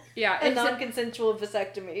non-consensual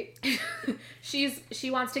vasectomy.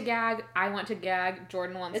 She wants to gag. I want to gag.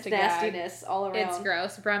 Jordan wants to gag. It's nastiness all around. It's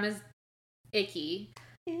gross. Brum is icky.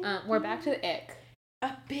 We're back to the ick.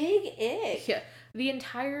 A big ick. Yeah. The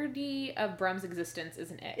entirety of Brum's existence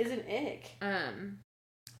is an ick. Is an ick.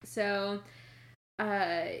 So,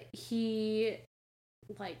 he,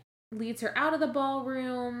 like, leads her out of the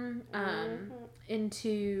ballroom,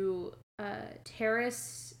 into a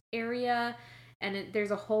terrace area. And there's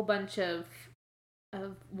a whole bunch of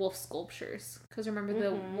wolf sculptures. Because remember,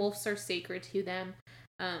 the wolves are sacred to them.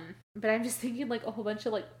 But I'm just thinking, like, a whole bunch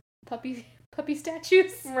of, like, puppy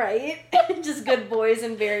statues. Right. Just good boys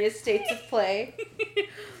in various states of play.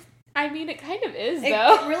 I mean, it kind of is,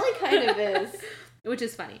 though. It really kind of is. Which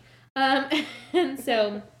is funny. And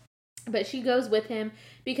so, but she goes with him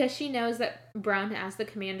because she knows that Brum, as the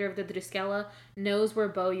commander of the Druskella, knows where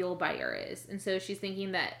Bo Yulbayr is. And so she's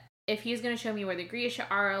thinking that if he's going to show me where the Grisha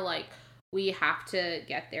are, like, we have to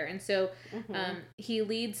get there. And so he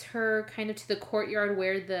leads her kind of to the courtyard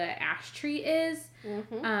where the ash tree is.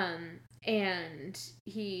 And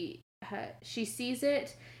she sees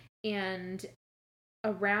it, and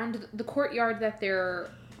around the courtyard that they're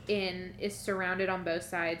in is surrounded on both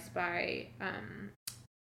sides by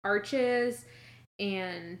arches,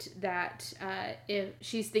 and that if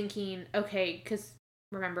she's thinking, okay, because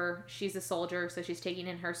remember, she's a soldier, so she's taking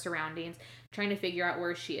in her surroundings, trying to figure out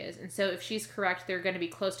where she is. And so if she's correct, they're going to be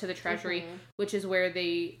close to the treasury, which is where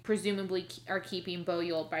they presumably are keeping Bo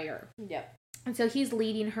Yulbayr. Yep. And so he's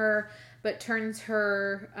leading her, but turns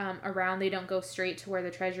her around. They don't go straight to where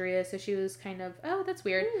the treasury is. So she was kind of, oh, that's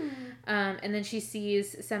weird. And then she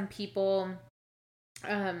sees some people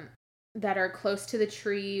that are close to the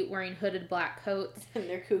tree wearing hooded black coats. And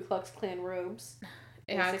their Ku Klux Klan robes.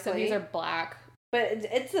 Yeah, except these are black. But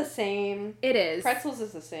it's the same. It is. Pretzels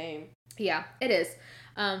is the same. Yeah, it is.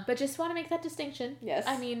 But just want to make that distinction. Yes.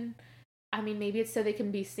 I mean, maybe it's so they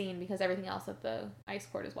can be seen because everything else at the ice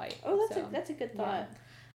court is white. Oh, that's a good thought.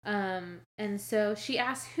 Yeah. And so she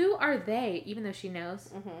asks, who are they? Even though she knows.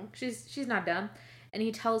 She's not dumb. And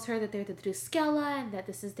he tells her that they're the Druskella and that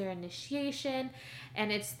this is their initiation.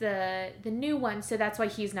 And it's the new one, so that's why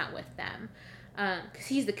he's not with them. Because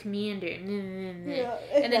he's the commander. Yeah,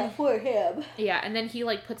 and then for him. Yeah, and then he,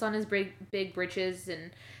 like, puts on his big breeches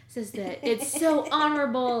and says that it's so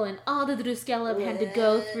honorable and all the Druskella had to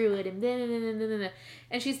go through it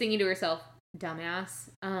and she's thinking to herself, dumbass,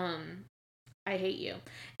 I hate you.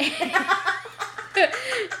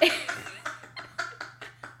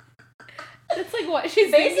 That's like what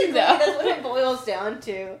she's basically thinking, though. That's what it boils down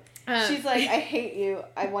to. She's like, I hate you.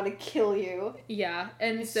 I want to kill you. Yeah,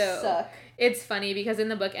 and you so suck. It's funny because in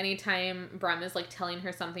the book, anytime Brum is, like, telling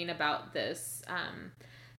her something about this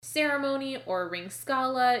ceremony or ring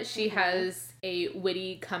scala, she has a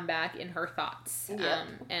witty comeback in her thoughts. Yep.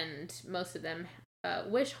 And most of them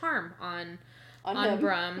wish harm on him.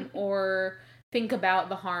 Brum or think about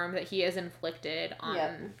the harm that he has inflicted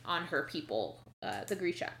on her people, the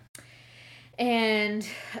Grisha. And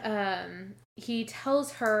he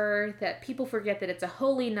tells her that people forget that it's a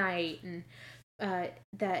holy night and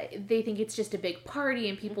that they think it's just a big party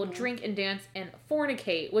and people drink and dance and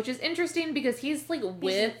fornicate, which is interesting because he's, like,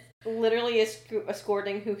 with... He's literally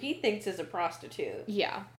escorting who he thinks is a prostitute.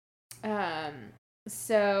 Yeah.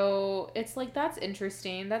 So it's like, that's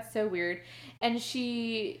interesting. That's so weird. And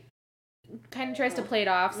she kind of tries to play it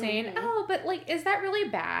off, saying, oh, but, like, is that really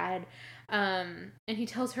bad? And he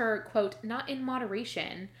tells her, quote, not in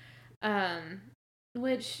moderation,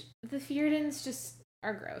 which the Theodens just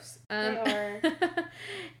are gross. They are.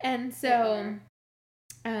 And so,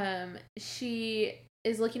 she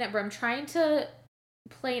is looking at Brum, trying to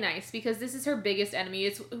play nice, because this is her biggest enemy.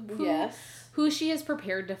 It's who she is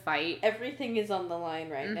prepared to fight. Everything is on the line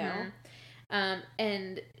right now.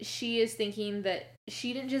 And she is thinking that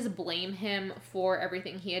she didn't just blame him for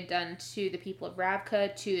everything he had done to the people of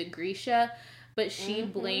Ravka, to Grisha, but she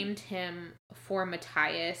blamed him for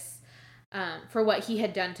Matthias, for what he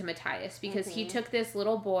had done to Matthias, because he took this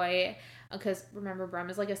little boy, because remember, Brum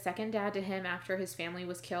is like a second dad to him after his family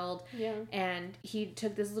was killed, and he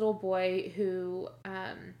took this little boy who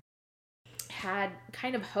had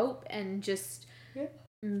kind of hope and just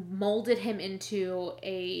molded him into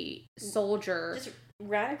a soldier. Just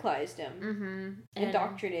radicalized him.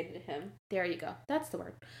 Indoctrinated him. There you go. That's the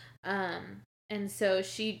word. And so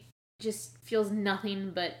she just feels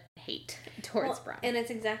nothing but hate towards Brum. And it's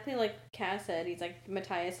exactly like Cass said. He's like,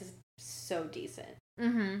 Matthias is so decent.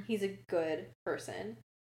 He's a good person.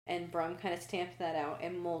 And Brum kind of stamped that out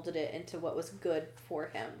and molded it into what was good for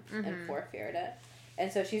him and for Ferda.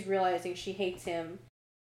 And so she's realizing she hates him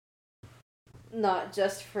not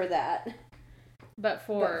just for that, but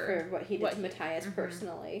for what he did to Matthias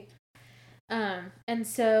personally. And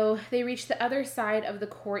so they reach the other side of the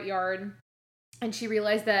courtyard, and she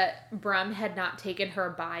realized that Brum had not taken her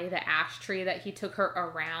by the ash tree, that he took her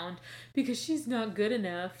around, because she's not good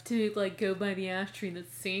enough to, like, go by the ash tree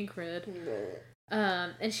that's sacred.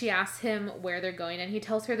 And she asks him where they're going, and he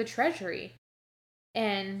tells her the treasury.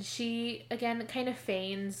 And she, again, kind of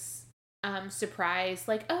feigns surprise,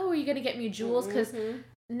 like, oh, are you gonna get me jewels? Because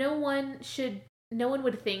no one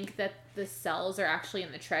would think that the cells are actually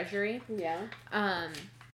in the treasury.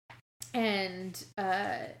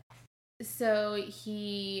 So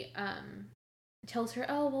he tells her,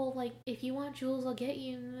 oh, well, like, if you want jewels, I'll get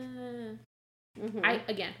you. I,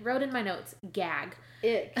 again, wrote in my notes, gag.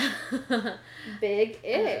 Ick. Big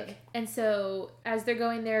ick. And so, as they're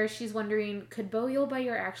going there, she's wondering, could Boyle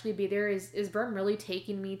Bayer actually be there? Is Brum really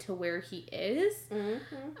taking me to where he is?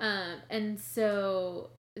 And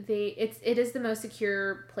so, it is the most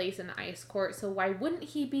secure place in the ice court, so why wouldn't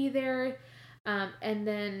he be there? And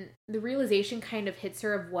then the realization kind of hits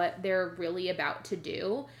her of what they're really about to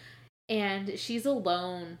do. And she's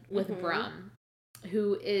alone with Brum,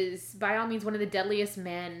 who is, by all means, one of the deadliest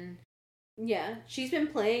men. Yeah, she's been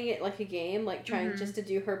playing it like a game, like trying just to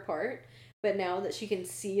do her part. But now that she can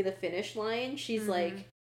see the finish line, she's like,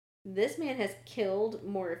 this man has killed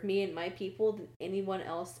more of me and my people than anyone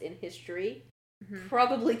else in history,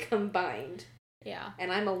 probably combined. Yeah.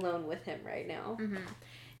 And I'm alone with him right now.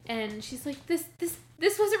 And she's like, this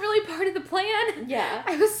wasn't really part of the plan. Yeah.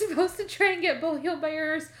 I was supposed to try and get Boyle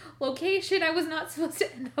Bayer's location. I was not supposed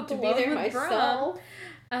to end up alone with myself.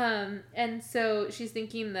 And so she's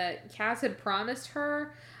thinking that Cass had promised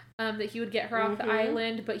her that he would get her off the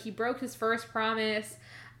island, but he broke his first promise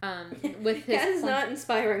with his... Cass is not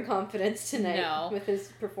inspiring confidence tonight with his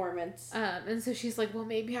performance. And so she's like, well,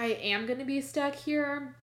 maybe I am going to be stuck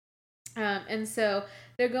here. And so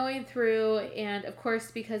they're going through, and of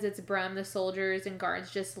course, because it's Brum, the soldiers and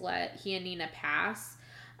guards just let he and Nina pass.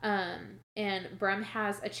 And Brum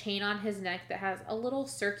has a chain on his neck that has a little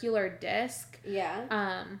circular disc.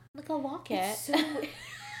 Yeah. Like a locket.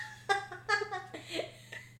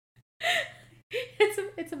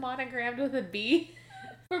 It's a monogrammed with a B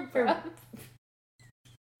for Brum.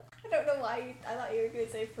 I don't know why I thought you were going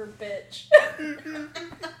to say for bitch.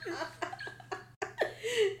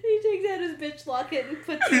 He takes out his bitch locket and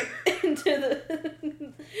puts it into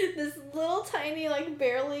this little tiny, like,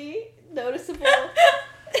 barely noticeable...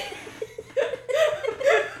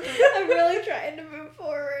 I'm really trying to move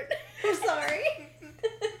forward. I'm sorry.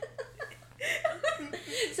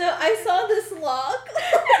 So I saw this lock.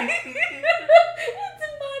 It's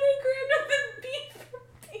a monogram of a bee for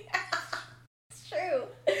me. It's true.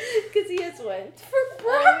 Because he has one. For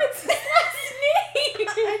Brum, it's his last name.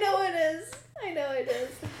 I know it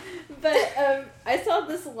is. But I saw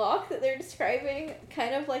this lock that they're describing,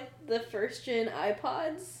 kind of like the first gen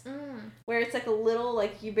iPods, where it's like a little,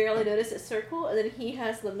 like, you barely notice a circle, and then he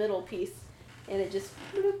has the middle piece, and it just,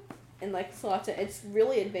 and like slots it. It's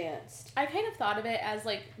really advanced. I kind of thought of it as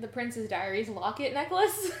like the Princess Diaries locket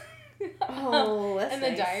necklace. Oh, that's and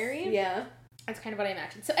nice. The diary. Yeah. That's kind of what I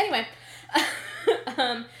imagined. So anyway,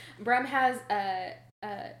 Brum has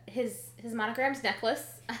his monogram's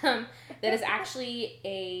necklace that is actually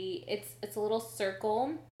it's a little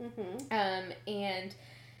circle, and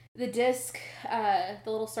The disc, the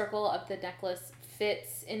little circle of the necklace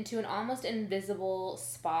fits into an almost invisible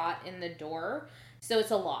spot in the door. So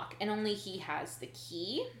it's a lock, and only he has the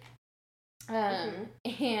key.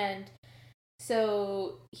 And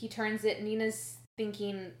so he turns it. Nina's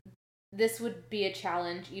thinking this would be a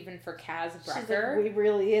challenge even for Kaz Brecker. She's like, we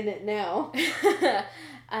really in it now.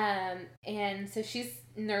 And so she's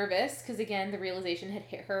nervous because, again, the realization had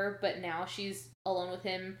hit her, but now she's alone with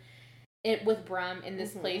him, with Brum in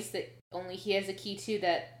this place that only he has a key to,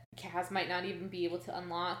 that Kaz might not even be able to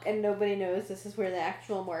unlock. And nobody knows this is where the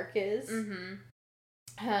actual mark is.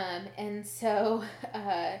 And so,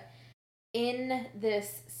 in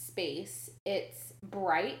this space, it's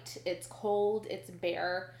bright, it's cold, it's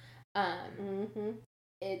bare.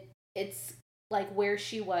 It's like where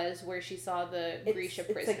she was, where she saw the Grisha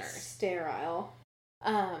prisoners. It's like sterile.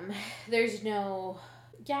 There's no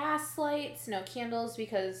gas lights, no candles,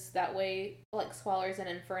 because that way, like, Squallers and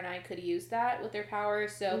Inferni could use that with their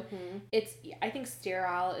powers. So it's, I think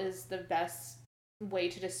sterile is the best way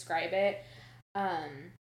to describe it.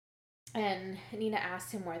 And Nina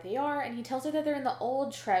asks him where they are, and he tells her that they're in the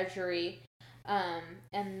old treasury,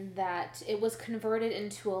 and that it was converted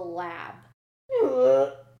into a lab.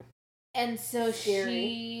 And so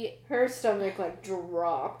her stomach, like,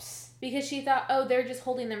 drops. Because she thought, oh, they're just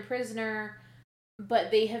holding them prisoner,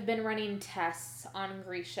 but they have been running tests on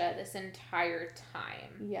Grisha this entire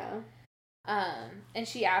time. Yeah. And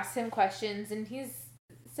she asks him questions, and he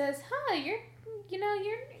says, you're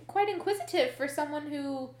quite inquisitive for someone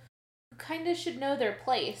who kind of should know their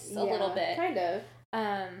place a little bit. Kind of.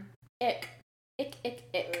 Ick.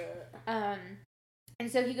 And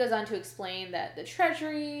so he goes on to explain that the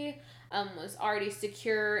treasury was already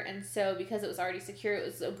secure, and so because it was already secure, it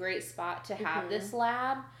was a great spot to have this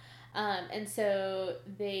lab. And so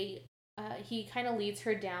he kind of leads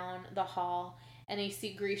her down the hall, and you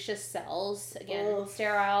see Grisha's cells, again,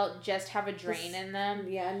 sterile, just have a drain in them.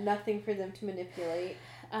 Yeah, nothing for them to manipulate.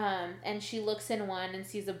 And she looks in one and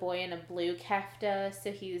sees a boy in a blue kefta,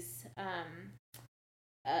 so he's,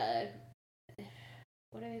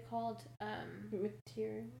 what are they called?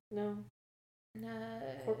 Material? No.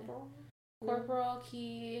 Corporal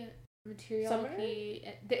key, material summoner? key.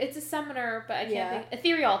 It's a summoner, but I can't think.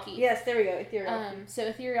 Ethereal key. Yes, there we go. Ethereal key. So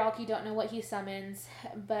Ethereal key, don't know what he summons,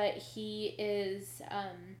 but he is,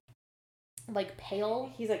 like, pale.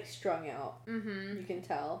 He's, like, strung out. You can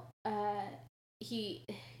tell.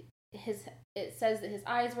 It says that his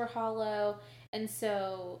eyes were hollow, and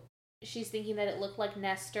so she's thinking that it looked like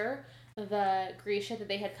Nestor, the Grisha that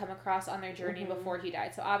they had come across on their journey before he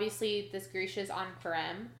died. So obviously this Grisha's on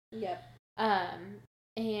Parem. Yep.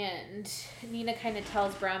 And Nina kind of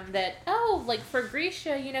tells Brum that, like, for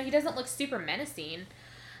Grisha, he doesn't look super menacing.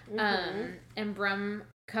 And Brum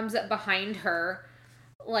comes up behind her,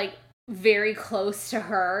 like, very close to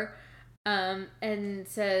her, and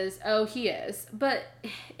says, oh, he is. But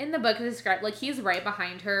in the book it's described, like, he's right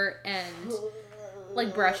behind her and,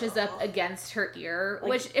 like, brushes up against her ear, like,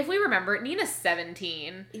 which, if we remember, Nina's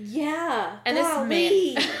 17. Yeah. And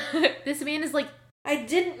this man is, like, I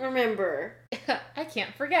didn't remember. I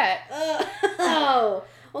can't forget. Well,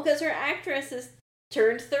 because her actress has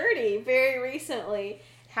turned 30 very recently.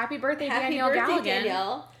 Happy birthday, Danielle Galligan.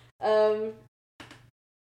 Danielle.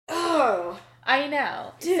 I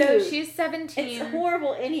know. Dude, so she's 17. It's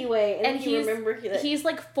horrible anyway. And he's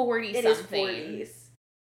like 40 something. In his 40s.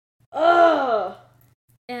 Oh.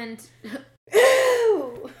 And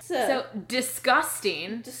ew. So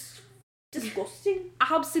disgusting. Disgusting.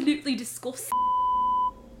 Absolutely disgusting.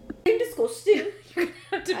 Disgusting. You're gonna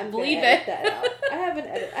have to bleep it. Edit that out.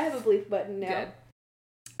 I have a bleep button now.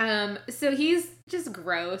 Good. So he's just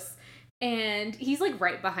gross, and he's, like,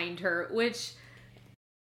 right behind her, which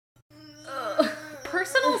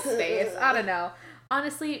personal space. I don't know.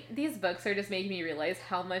 Honestly, these books are just making me realize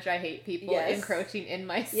how much I hate people encroaching in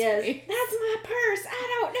my space. Yes, that's my purse. I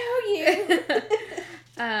don't know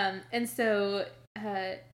you. And so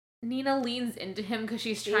Nina leans into him because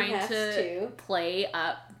she's trying to play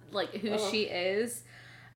up, like, who she is.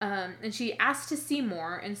 And she asks to see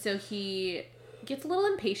more, and so he gets a little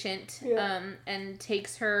impatient and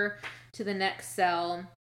takes her to the next cell.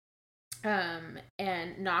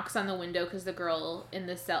 And knocks on the window because the girl in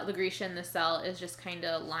the cell, the Grisha in the cell, is just kind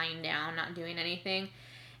of lying down, not doing anything.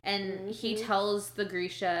 And he tells the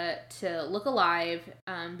Grisha to look alive,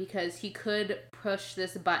 because he could push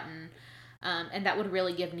this button, and that would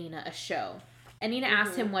really give Nina a show. And Nina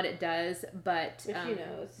asks him what it does, but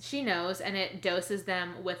she knows, and it doses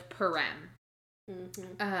them with Parem.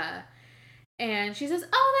 And she says,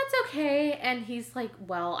 oh, that's okay. And he's like,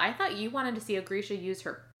 well, I thought you wanted to see a Grisha use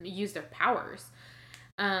their powers.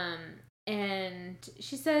 And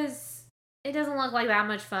she says it doesn't look like that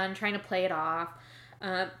much fun trying to play it off.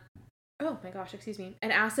 Oh my gosh, excuse me.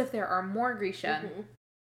 And asks if there are more Grisha.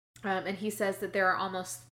 And he says that there are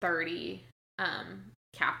almost 30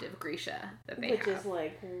 captive Grisha that they have. Which is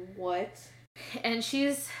like, what? And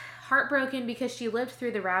she's heartbroken because she lived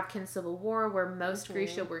through the Ravkan Civil War where most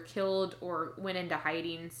Grisha were killed or went into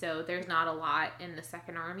hiding, so there's not a lot in the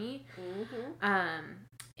Second Army.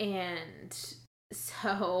 And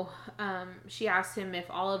so she asks him if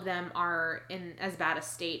all of them are in as bad a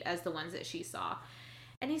state as the ones that she saw.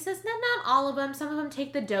 And he says, no, not all of them. Some of them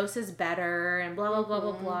take the doses better and blah, blah, blah,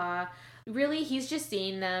 blah, blah. Really, he's just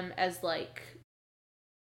seeing them as, like,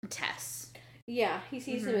 tests. Yeah, he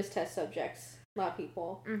sees them as test subjects, not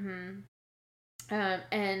people.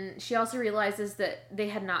 And she also realizes that they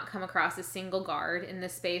had not come across a single guard in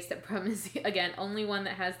this space, that Brum is, again, only one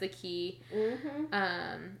that has the key.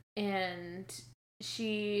 And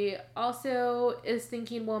she also is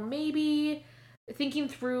thinking, well, maybe... thinking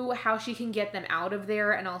through how she can get them out of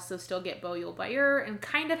there and also still get Boyle Bayer, and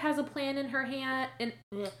kind of has a plan in her hand. And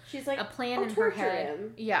she's like, a plan I'll in her torture head.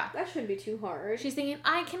 him. Yeah, that shouldn't be too hard. She's thinking,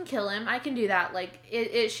 I can kill him. I can do that. Like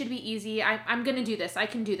it should be easy. I'm gonna do this. I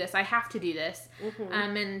can do this. I have to do this.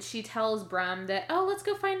 And she tells Brum that, oh, let's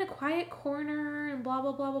go find a quiet corner and blah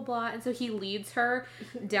blah blah blah blah. And so he leads her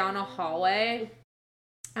down a hallway.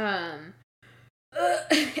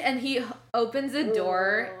 And he opens a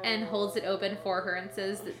door and holds it open for her and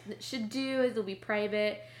says that it should do, it'll be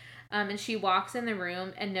private. And she walks in the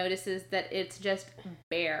room and notices that it's just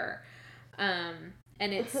bare. And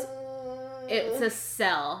it's a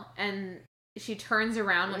cell. And she turns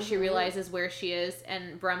around when she realizes where she is,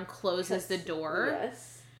 and Brum closes the door.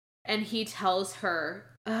 And he tells her,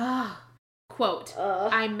 quote,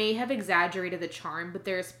 I may have exaggerated the charm, but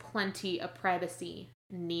there's plenty of privacy,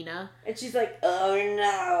 Nina. And she's like, oh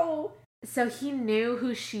no. So he knew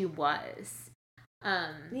who she was.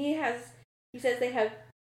 He says they have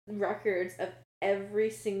records of every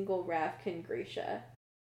single Ravkan Grisha.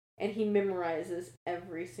 And he memorizes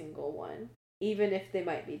every single one, even if they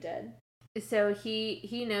might be dead. So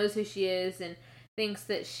he knows who she is and thinks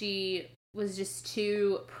that she was just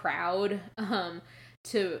too proud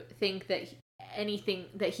to think that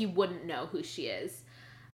he wouldn't know who she is.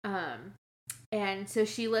 And so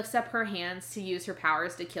she lifts up her hands to use her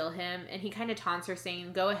powers to kill him, and he kind of taunts her,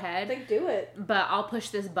 saying, go ahead. Like, do it. But I'll push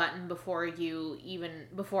this button before I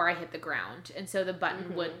hit the ground. And so the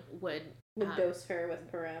button would dose her with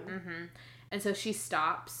Param. And so she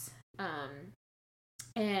stops,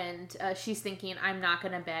 and she's thinking, I'm not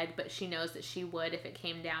going to beg, but she knows that she would if it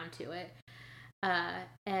came down to it.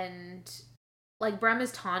 And like Brum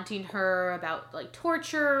is taunting her about like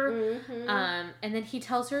torture. And then he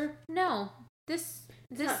tells her, no, this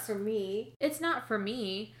not for me. It's not for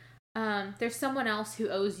me. There's someone else who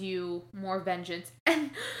owes you more vengeance.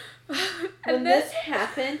 And when this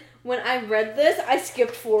happened, when I read this, I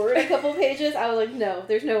skipped forward a couple pages. I was like, no,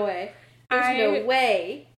 there's no way. There's no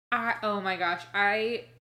way. Oh my gosh. I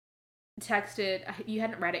texted, you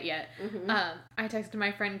hadn't read it yet. I texted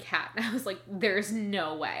my friend Kat, and I was like, there's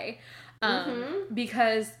no way.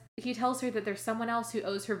 Because he tells her that there's someone else who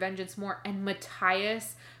owes her vengeance more, and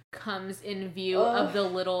Matthias comes in view of the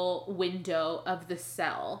little window of the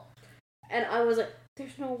cell. And I was like,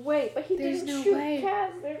 there's no way. But he didn't shoot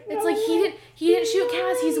Kaz. It's like he didn't shoot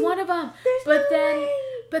Kaz. He's one of them. But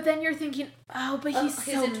then you're thinking, but he's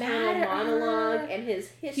so mad at monologue her. And his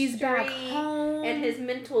history. He's back home. And his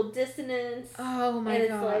mental dissonance. Oh my gosh.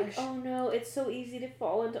 And it's like, oh no, it's so easy to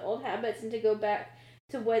fall into old habits and to go back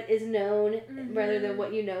to what is known rather than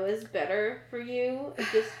what you know is better for you.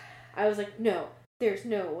 I was like, no, there's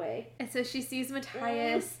no way. And so she sees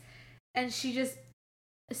Matthias, and she just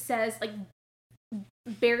says, like,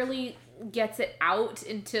 barely gets it out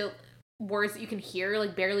into words that you can hear,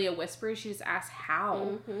 like barely a whisper. She just asks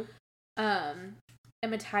how. And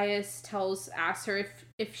Matthias asks her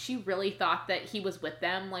if she really thought that he was with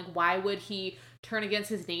them. Like, why would he turn against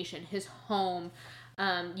his nation, his home?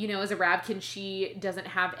 As a Ravkan, she doesn't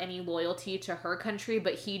have any loyalty to her country,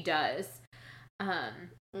 but he does.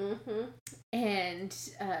 And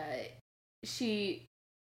she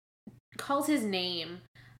calls his name,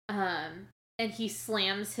 and he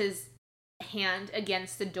slams his hand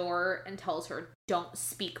against the door and tells her, don't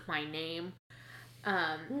speak my name.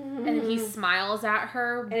 And he smiles at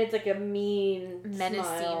her. And it's like a mean,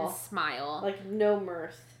 menacing smile. Like no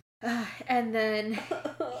mirth. And then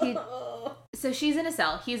so she's in a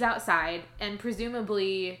cell, he's outside, and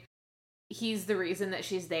presumably he's the reason that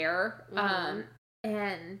she's there.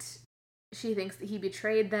 And she thinks that he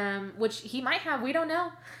betrayed them, which he might have, we don't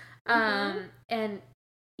know. And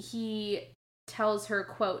he tells her,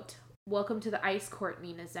 quote, "Welcome to the ice court,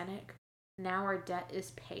 Nina Zenik. Now our debt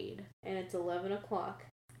is paid." And it's 11 o'clock.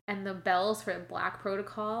 And the bells for the Black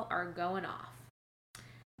Protocol are going off.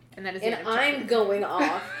 And that is and I'm going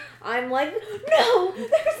off. I'm like, no, there's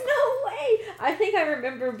no way. I think I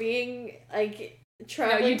remember being like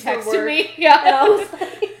traveling you texted to work, me, yeah, and I was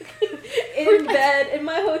like in bed in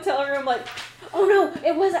my hotel room, like, oh no,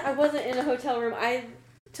 it wasn't. I wasn't in a hotel room. I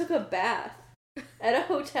took a bath at a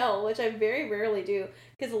hotel, which I very rarely do,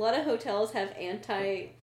 because a lot of hotels have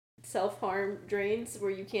anti-self-harm drains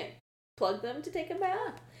where you can't plug them to take a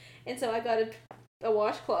bath, and so I got a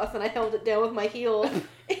washcloth and I held it down with my heel and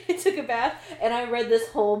took a bath, and I read this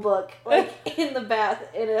whole book like in the bath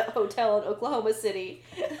in a hotel in Oklahoma City.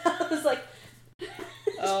 I was like,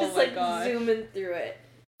 just like gosh. Zooming through it.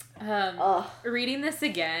 Reading this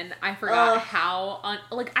again, I forgot how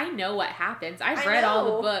I know what happens. I've read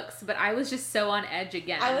all the books, but I was just so on edge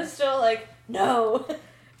again. I was still like, no.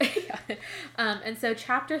 And so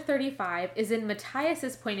chapter 35 is in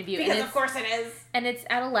Matthias's point of view. Because of course it is. And it's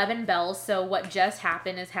at 11 bells, so what just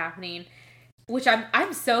happened is happening. Which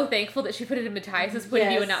I'm so thankful that she put it in Matthias's point of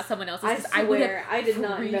view and not someone else's. I swear, I did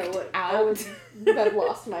not know what I would have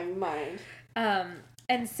lost my mind.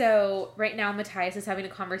 And so right now Matthias is having a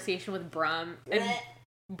conversation with Brum, and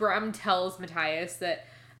Brum tells Matthias that,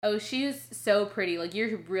 oh, she's so pretty, like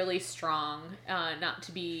you're really strong, not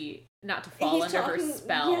to fall under her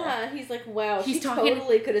spell. Yeah, he's like, wow, she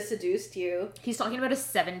totally could have seduced you. He's talking about a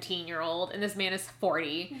 17-year-old, and this man is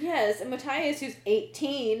 40. Yes, and Matthias, who's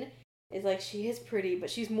 18, is like, she is pretty, but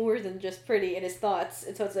she's more than just pretty in his thoughts.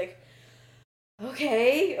 And so it's like,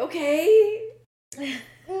 okay.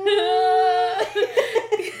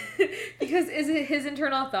 Because his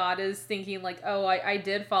internal thought is thinking like, oh, I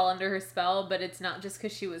did fall under her spell, but it's not just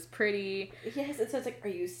because she was pretty. Yes, and so it's like, are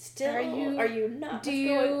you not? Do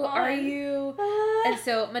you? Are you? And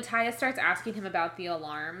so Matthias starts asking him about the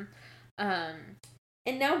alarm. And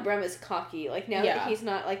now Brum is cocky. Like, now that he's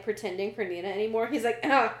not like pretending for Nina anymore, he's like,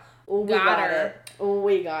 we got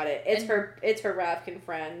it. It's her Ravkin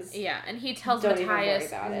friends. Yeah, and he tells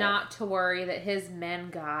Matthias not to worry, that his men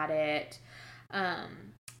got it.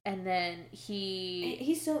 And then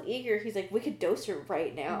he's so eager. He's like, we could dose her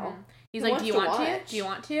right now. Mm-hmm. He's like, do you want to? Do you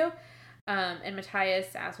want to? And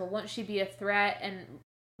Matthias asks, well, won't she be a threat? And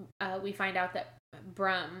we find out that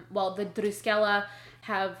the Druskella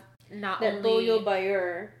have that Boyo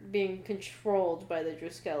Bayur, being controlled by the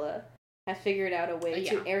Druskella, have figured out a way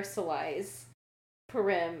to aerosolize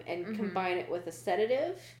Purim and combine it with a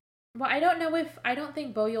sedative. Well, I don't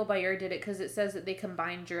think Boyo Bayur did it, because it says that they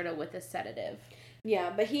combined Jurda with a sedative.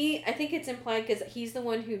 Yeah, but I think it's implied because he's the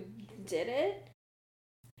one who did it.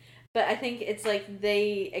 But I think it's like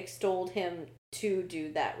they extolled him to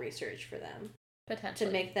do that research for them. Potentially.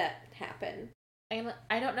 To make that happen.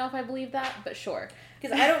 I don't know if I believe that, but sure.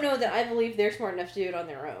 Because I don't know that I believe they're smart enough to do it on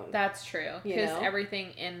their own. That's true. Because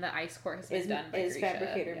everything in the ice court has been done by Grisha.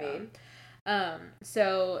 Fabricator made.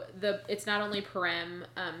 So it's not only Purim.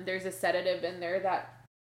 There's a sedative in there that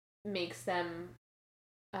makes them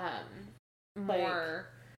more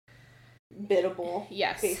biddable.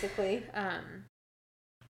 Yes, basically. I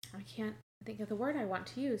can't think of the word I want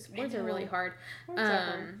to use. Words are really hard.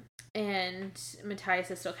 And Matthias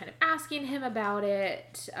is still kind of asking him about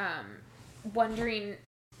it, wondering,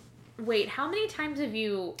 wait, how many times have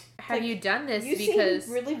you done this? Because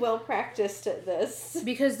seem really well practiced at this.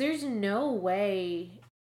 Because there's no way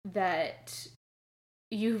that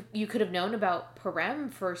you could have known about Purim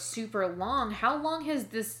for super long. How long has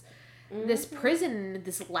this prison,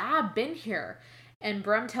 this lab been here? And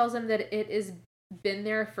Brum tells him that it has been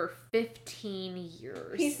there for 15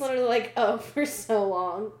 years. He's literally like, oh, for so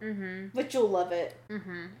long. Mm-hmm. But you'll love it.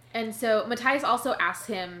 Mm-hmm. And so Matthias also asks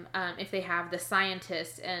him if they have the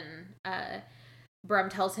scientist, and Brum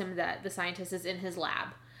tells him that the scientist is in his lab.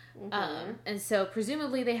 Mm-hmm. And so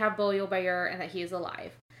presumably they have Boyo Bayur and that he is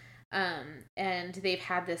alive. And they've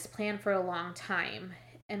had this plan for a long time.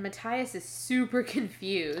 And Matthias is super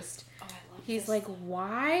confused. Oh, I love He's like,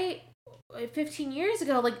 why? 15 years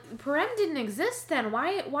ago, like, Purim didn't exist then.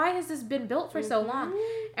 Why has this been built for so long?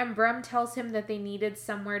 And Brum tells him that they needed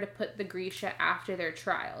somewhere to put the Grisha after their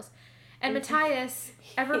trials. And Matthias,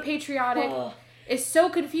 ever patriotic, is so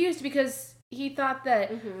confused because he thought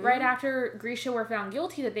that right after Grisha were found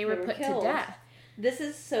guilty that they were put to death. This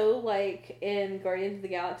is so like in Guardians of the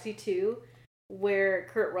Galaxy 2, where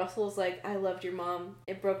Kurt Russell's like, I loved your mom.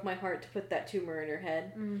 It broke my heart to put that tumor in her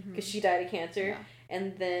head because she died of cancer. Yeah.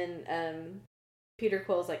 And then Peter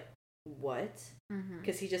Quill's like, what?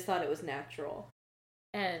 Because he just thought it was natural.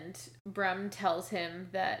 And Brum tells him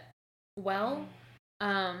that, well,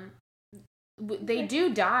 They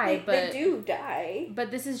do die, but they do die.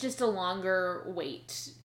 But this is just a longer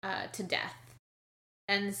wait to death.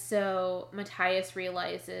 And so Matthias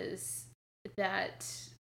realizes that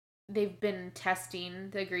they've been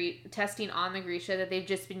testing on the Grisha, that they've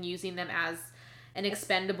just been using them as an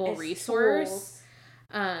expendable resource.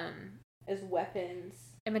 Tools, as weapons.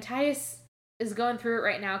 And Matthias is going through it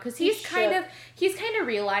right now because he's kind of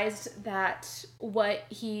realized that what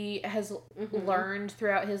he has learned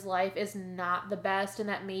throughout his life is not the best, and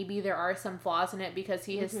that maybe there are some flaws in it because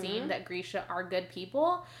he has seen that Grisha are good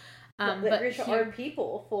people. But Grisha are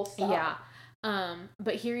people, full stop. Yeah.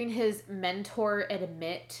 But hearing his mentor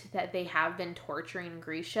admit that they have been torturing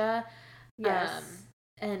Grisha, yes,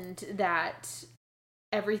 and that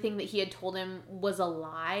everything that he had told him was a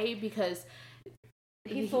lie because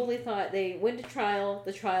he fully thought they went to trial,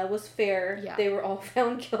 the trial was fair, they were all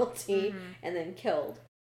found guilty, and then killed.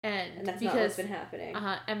 And that's not what's been happening.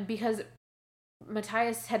 And because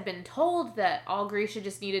Matthias had been told that all Grisha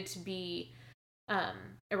just needed to be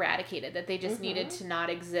eradicated, that they just needed to not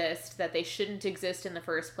exist, that they shouldn't exist in the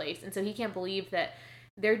first place. And so he can't believe that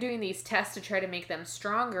they're doing these tests to try to make them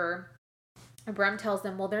stronger. And Brum tells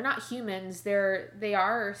them, well, they're not humans. They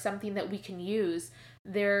are something that we can use.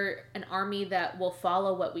 They're an army that will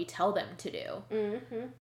follow what we tell them to do.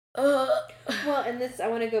 Well, and this, I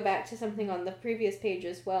want to go back to something on the previous page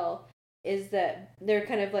as well, is that they're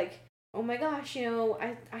kind of like, oh my gosh,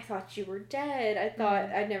 I thought you were dead. I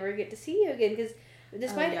thought I'd never get to see you again. Because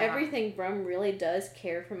despite everything, Brum really does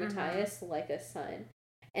care for Matthias like a son.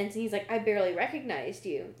 And so he's like, I barely recognized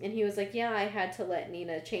you. And he was like, yeah, I had to let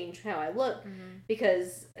Nina change how I look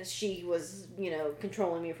because she was,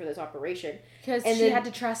 controlling me for this operation. Because she had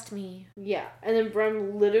to trust me. Yeah. And then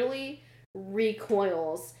Brum literally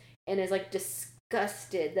recoils and is like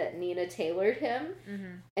disgusted that Nina tailored him.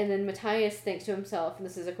 And then Matthias thinks to himself, and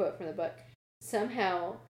this is a quote from the book,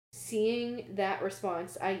 somehow seeing that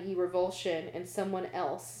response, i.e. revulsion, in someone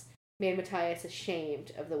else made Matthias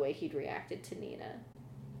ashamed of the way he'd reacted to Nina.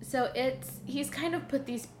 So he's kind of put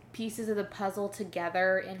these pieces of the puzzle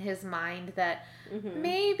together in his mind that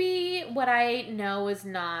maybe what I know is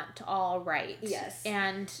not all right. Yes.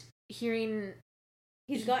 And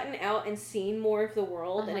he's gotten out and seen more of the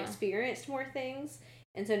world and experienced more things.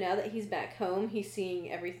 And so now that he's back home, he's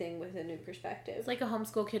seeing everything with a new perspective. It's like a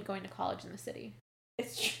homeschool kid going to college in the city.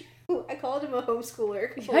 It's true. I called him a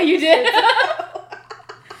homeschooler. Yeah, you did.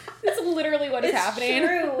 That's literally what is happening.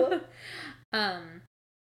 It's true.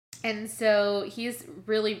 And so he's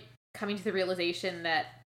really coming to the realization that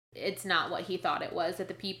it's not what he thought it was, that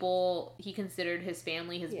the people he considered his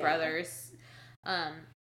family, his brothers, are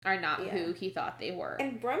not who he thought they were.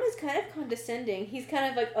 And Brum is kind of condescending. He's kind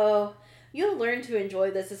of like, oh, you'll learn to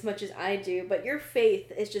enjoy this as much as I do, but your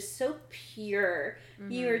faith is just so pure.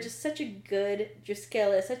 You are just such a good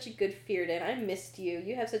Druskella, such a good Fierdan. I missed you.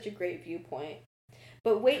 You have such a great viewpoint.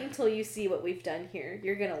 But wait until you see what we've done here.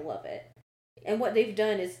 You're going to love it. And what they've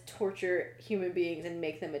done is torture human beings and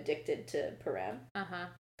make them addicted to Param.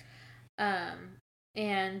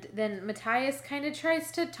 And then Matthias kind of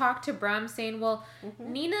tries to talk to Brum, saying, well,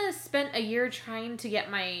 Nina spent a year trying to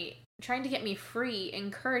get me free,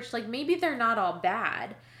 encouraged. Like, maybe they're not all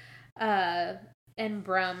bad. And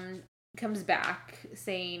Brum comes back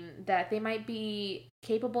saying that they might be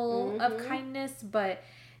capable of kindness, but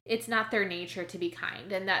it's not their nature to be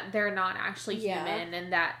kind, and that they're not actually human,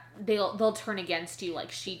 and that they'll turn against you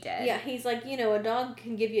like she did. Yeah, he's like, a dog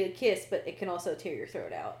can give you a kiss, but it can also tear your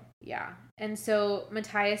throat out. Yeah. And so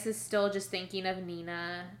Matthias is still just thinking of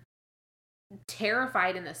Nina,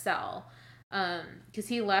 terrified in the cell, because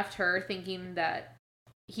he left her thinking that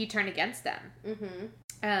he turned against them.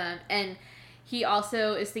 And he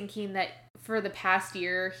also is thinking that for the past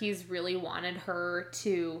year, he's really wanted her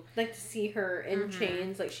to... like, to see her in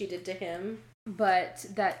chains like she did to him. But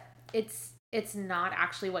that it's not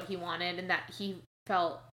actually what he wanted, and that he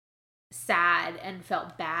felt sad and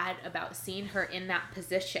felt bad about seeing her in that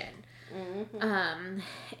position.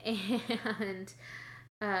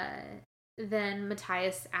 Then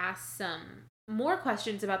Matthias asks some more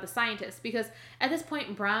questions about the scientist, because at this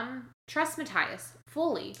point, Brum trusts Matthias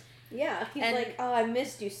fully. Yeah, he's like, oh, I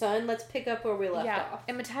missed you, son. Let's pick up where we left off.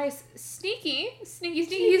 And Matthias, sneaky.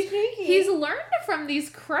 He's learned from these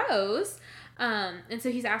crows. And so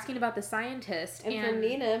he's asking about the scientist. And from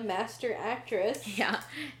Nina, master actress. Yeah.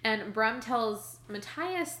 And Brum tells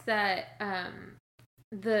Matthias that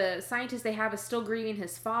the scientist they have is still grieving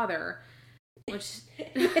his father. Which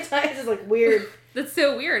Matthias is like, weird. That's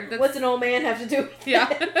so weird. What's an old man have to do with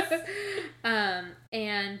it?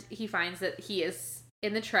 And he finds that he is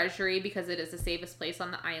in the treasury because it is the safest place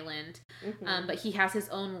on the island. But he has his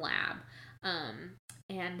own lab.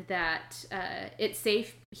 And that it's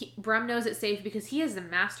safe. Brum knows it's safe because he has the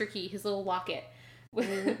master key, his little locket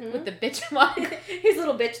with the bitch lock. His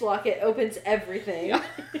little bitch locket opens everything. Yeah.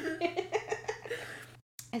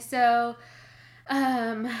 So,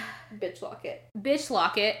 bitch locket. Bitch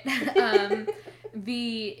locket.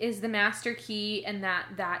 Is the master key, and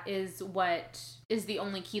that is what is the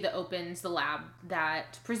only key that opens the lab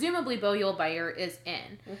that presumably Boyle Bayer is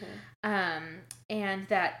in. And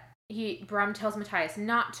that Brum tells Matthias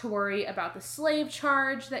not to worry about the slave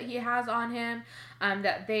charge that he has on him,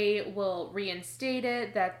 that they will reinstate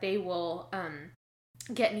it, that they will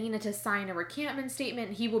get Nina to sign a recampment statement,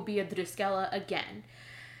 and he will be a Druskella again.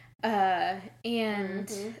 And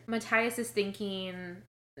Matthias is thinking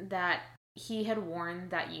that he had worn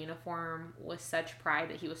that uniform with such pride,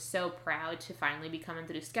 that he was so proud to finally become a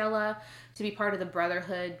Druskella, to be part of the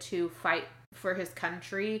Brotherhood, to fight for his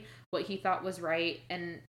country, what he thought was right,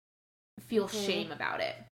 and feel shame about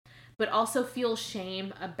it. But also feel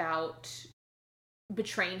shame about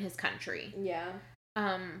betraying his country. Yeah.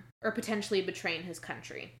 Or potentially betraying his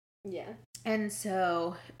country. Yeah. And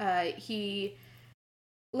so he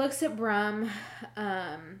looks at Brum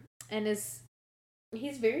and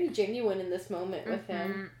he's very genuine in this moment with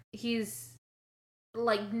him. He's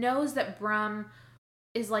like knows that Brum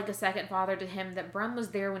is like a second father to him, that Brum was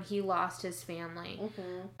there when he lost his family.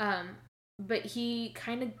 But he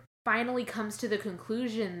kind of finally comes to the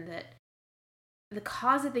conclusion that the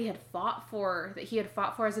cause that he had fought for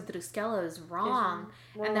as a Druskella is wrong,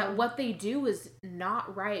 and that what they do is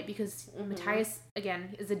not right, because Matthias,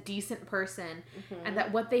 again, is a decent person, and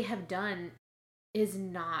that what they have done is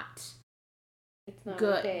not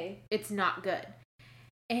good. Okay. It's not good.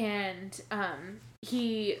 And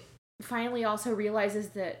he finally also realizes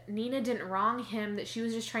that Nina didn't wrong him, that she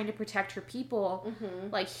was just trying to protect her people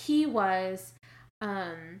like he was.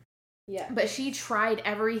 Yeah. But she tried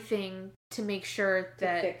everything to make sure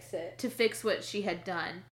that to fix what she had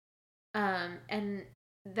done. And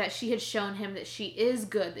that she had shown him that she is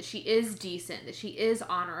good, that she is decent, that she is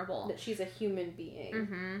honorable, that she's a human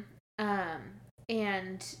being.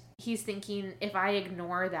 And he's thinking, if I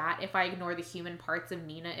ignore that, if I ignore the human parts of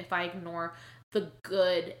Nina, if I ignore the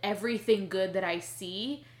good, everything good that I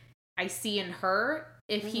see in her,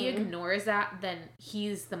 if he ignores that, then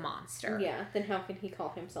he's the monster. Yeah, then how can he call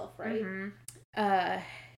himself right?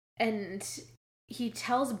 And he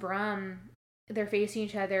tells Brum, they're facing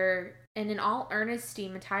each other, and in all earnesty,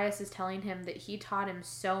 Matthias is telling him that he taught him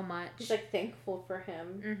so much. He's like thankful for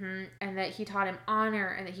him. And that he taught him honor,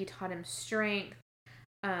 and that he taught him strength.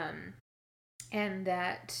 And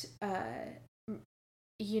that,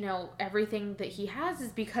 everything that he has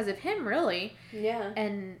is because of him, really. Yeah.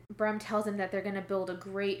 And Brum tells him that they're going to build a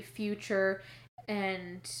great future,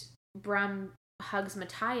 and Brum hugs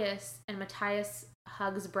Matthias, and Matthias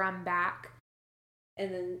hugs Brum back.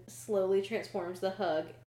 And then slowly transforms the hug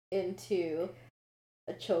into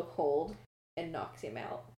a chokehold and knocks him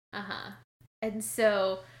out. And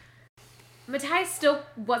so Matthias still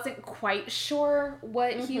wasn't quite sure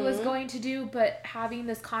what he was going to do, but having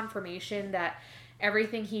this confirmation that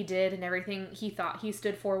everything he did and everything he thought he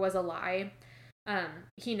stood for was a lie,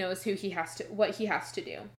 he knows what he has to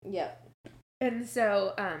do. Yep. And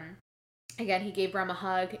so, again, he gave Brum a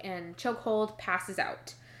hug and chokehold, passes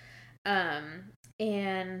out.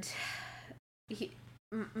 And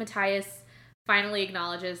Matthias finally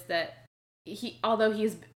acknowledges that although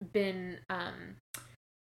he's been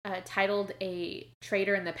titled a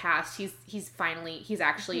traitor in the past, he's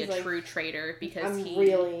actually a true traitor, because I'm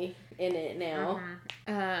really in it now.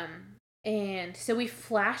 And so we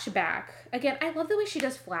flash back again. I love the way she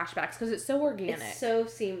does flashbacks because it's so organic. It's so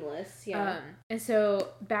seamless. Yeah. And so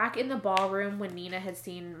back in the ballroom when Nina had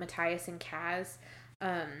seen Matthias and Kaz,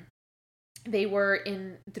 they were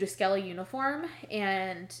in Druskella uniform,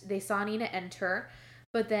 and they saw Nina enter.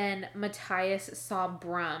 But then Matthias saw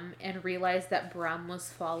Brum and realized that Brum was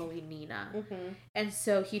following Nina. And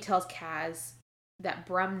so he tells Kaz that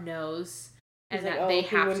Brum knows, and that they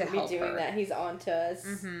have to help her. That. He's on to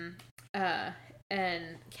us.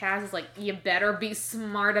 And Kaz is like, you better be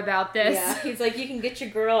smart about this. Yeah, he's like, you can get your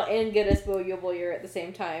girl and get us Boyer at the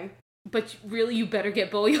same time. But really, you better get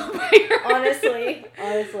Boyer. Honestly.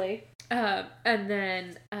 And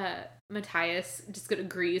then Matthias just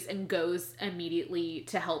agrees and goes immediately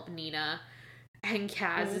to help Nina. And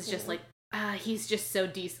Kaz is just like, he's just so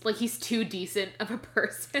decent. Like, he's too decent of a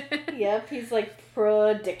person. Yep, he's like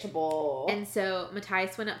predictable. And so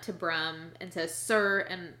Matthias went up to Brum and says, "Sir,"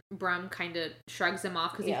 and Brum kind of shrugs him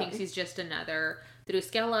off because he thinks he's just another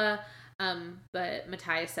Druskella. But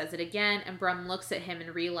Matthias says it again, and Brum looks at him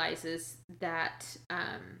and realizes that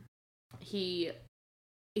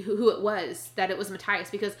who it was, that it was Matthias,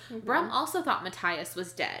 because Brum also thought Matthias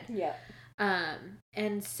was dead. Yeah.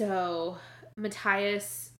 And so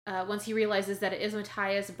Matthias, once he realizes that it is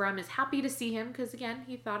Matthias, Brum is happy to see him, because again,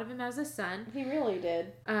 he thought of him as a son. He really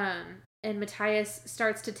did. And Matthias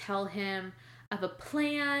starts to tell him of a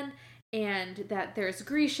plan, and that there's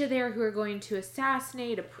Grisha there who are going to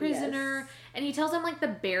assassinate a prisoner. Yes. And he tells him, like, the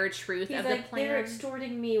bare truth of the plan. They're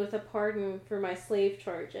extorting me with a pardon for my slave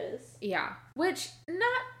charges. Yeah. Which,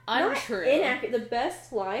 not untrue. Not inaccurate. The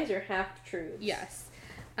best lies are half-truths. Yes.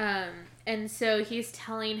 And so he's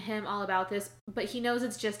telling him all about this, but he knows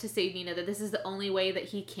it's just to save Nina, that this is the only way that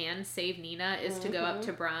he can save Nina, is to go up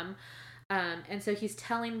to Brum. And so he's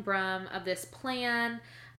telling Brum of this plan,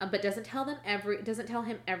 but doesn't tell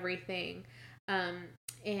him everything.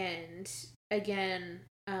 And again,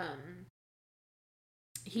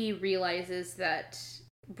 he realizes that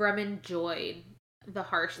Brum enjoyed the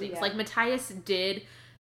harsh things. Yeah. Like, Matthias did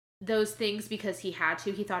those things because he had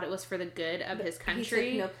to. He thought it was for the good of his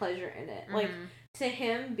country. He took no pleasure in it. Like, to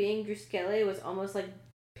him, being Druskele was almost like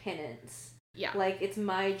penance. Yeah. Like, it's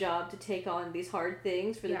my job to take on these hard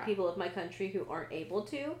things for the people of my country who aren't able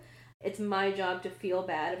to. It's my job to feel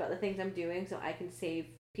bad about the things I'm doing so I can save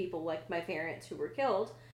people like my parents who were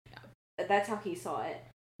killed. Yeah. That's how he saw it.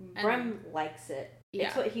 Brum likes it. Yeah.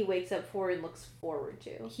 It's what he wakes up for and looks forward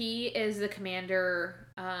to. He is the commander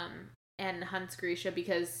and hunts Grisha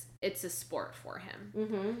because it's a sport for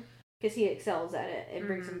him. Because he excels at it. It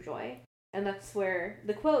brings him joy. And that's where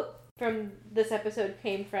the quote from this episode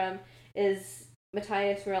came from, is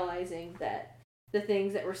Matthias realizing that the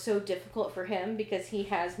things that were so difficult for him because he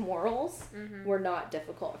has morals were not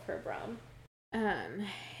difficult for Brum.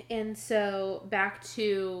 And so back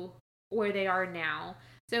to where they are now.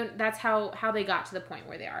 So that's how they got to the point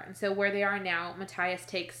where they are. And so where they are now, Matthias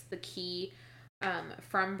takes the key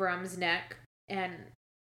from Brum's neck and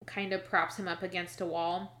kind of props him up against a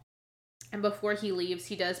wall. And before he leaves,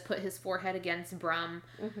 he does put his forehead against Brum,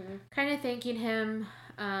 kind of thanking him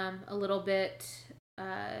a little bit,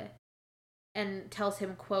 and tells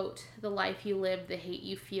him, quote, "The life you live, the hate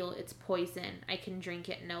you feel, it's poison. I can drink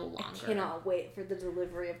it no longer." I cannot wait for the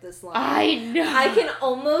delivery of this line. I know. I can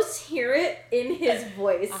almost hear it in his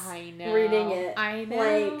voice. I know. Reading it. I know.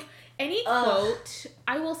 Like, any quote,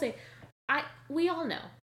 I will say, we all know.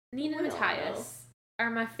 Nina and Matthias are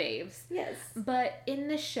my faves. Yes. But in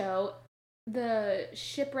the show, the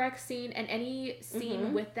shipwreck scene and any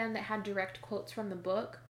scene with them that had direct quotes from the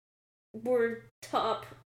book were top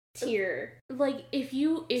tier. Like, if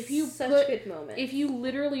you such good moments. If you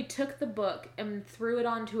literally took the book and threw it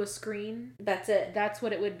onto a screen, that's it. That's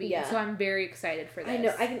what it would be. Yeah. So I'm very excited for this. I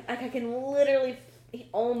know. I can literally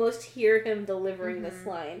almost hear him delivering this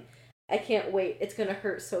line. I can't wait. It's gonna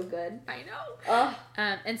hurt so good. I know.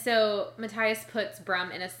 And so Matthias puts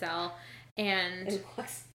Brum in a cell and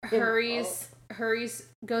hurries,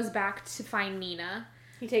 goes back to find Nina.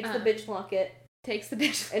 He takes the bitch locket.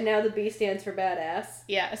 And now the B stands for badass.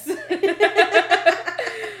 Yes.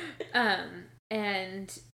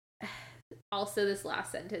 And also this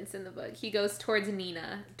last sentence in the book. He goes towards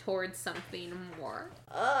Nina, towards something more.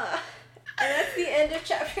 And that's the end of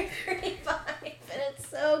chapter 35. And it's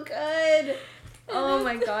so good. Oh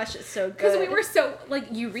my gosh, it's so good. Because we were so, like,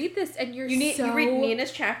 you read this and you read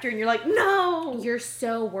Nina's chapter and you're like, no! You're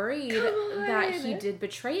so worried that he did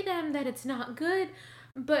betray them, that it's not good.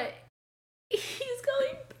 But he's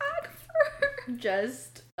going back for her.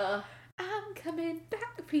 Just, I'm coming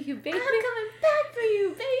back for you, baby. I'm coming back for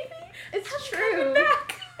you, baby. It's true. Coming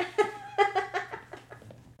back.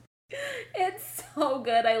 It's so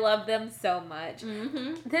good. I love them so much.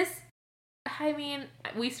 I mean,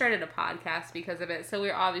 we started a podcast because of it, so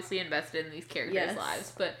we're obviously invested in these characters'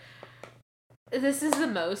 lives, but this is the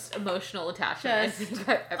most emotional attachment I think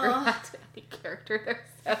I've ever had to any character. They're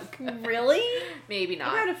so good. Really? Maybe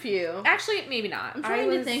not. I had a few. Actually, maybe not. I'm trying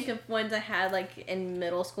to think of ones I had, like, in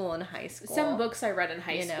middle school and high school. Some books I read in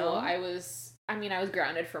high school, I was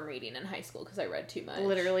grounded from reading in high school because I read too much.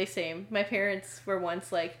 Literally same. My parents were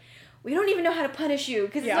once like, we don't even know how to punish you,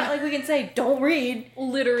 because it's not like we can say, don't read.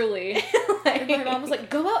 Literally. Like, my mom was like,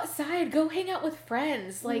 go outside, go hang out with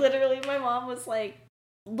friends. Like, literally, my mom was like,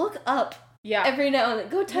 look up every now and then.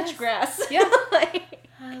 Go touch grass. Yeah. Like,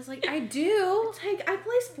 I was like, I do. It's like, I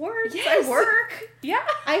play sports. Yes. I work. Yeah.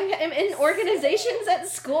 I'm in organizations at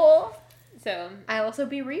school. So, I'll also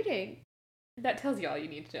be reading. That tells you all you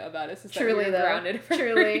need to know about us. Is truly, that we're grounded from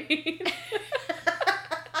reading.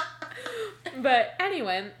 But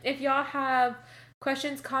anyway, if y'all have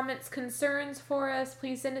questions, comments, concerns for us,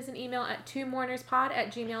 please send us an email at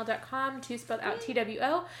twomournerspod@gmail.com, two spelled out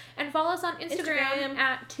TWO, and follow us on Instagram.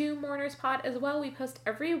 At twomournerspod as well. We post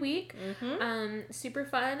every week. Super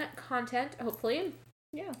fun content, hopefully.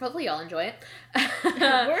 Yeah. Hopefully y'all enjoy it.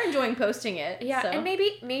 We're enjoying posting it. Yeah, so. and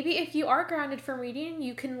maybe if you are grounded from reading,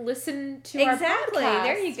 you can listen to our podcast. Exactly.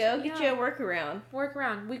 There you go. Get you a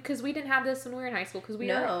workaround. Because we didn't have this when we were in high school because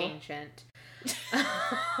we are ancient.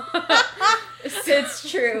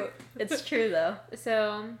 It's true. It's true, though.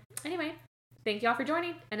 So, anyway, thank y'all for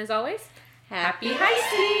joining. And as always, happy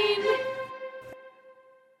heisting!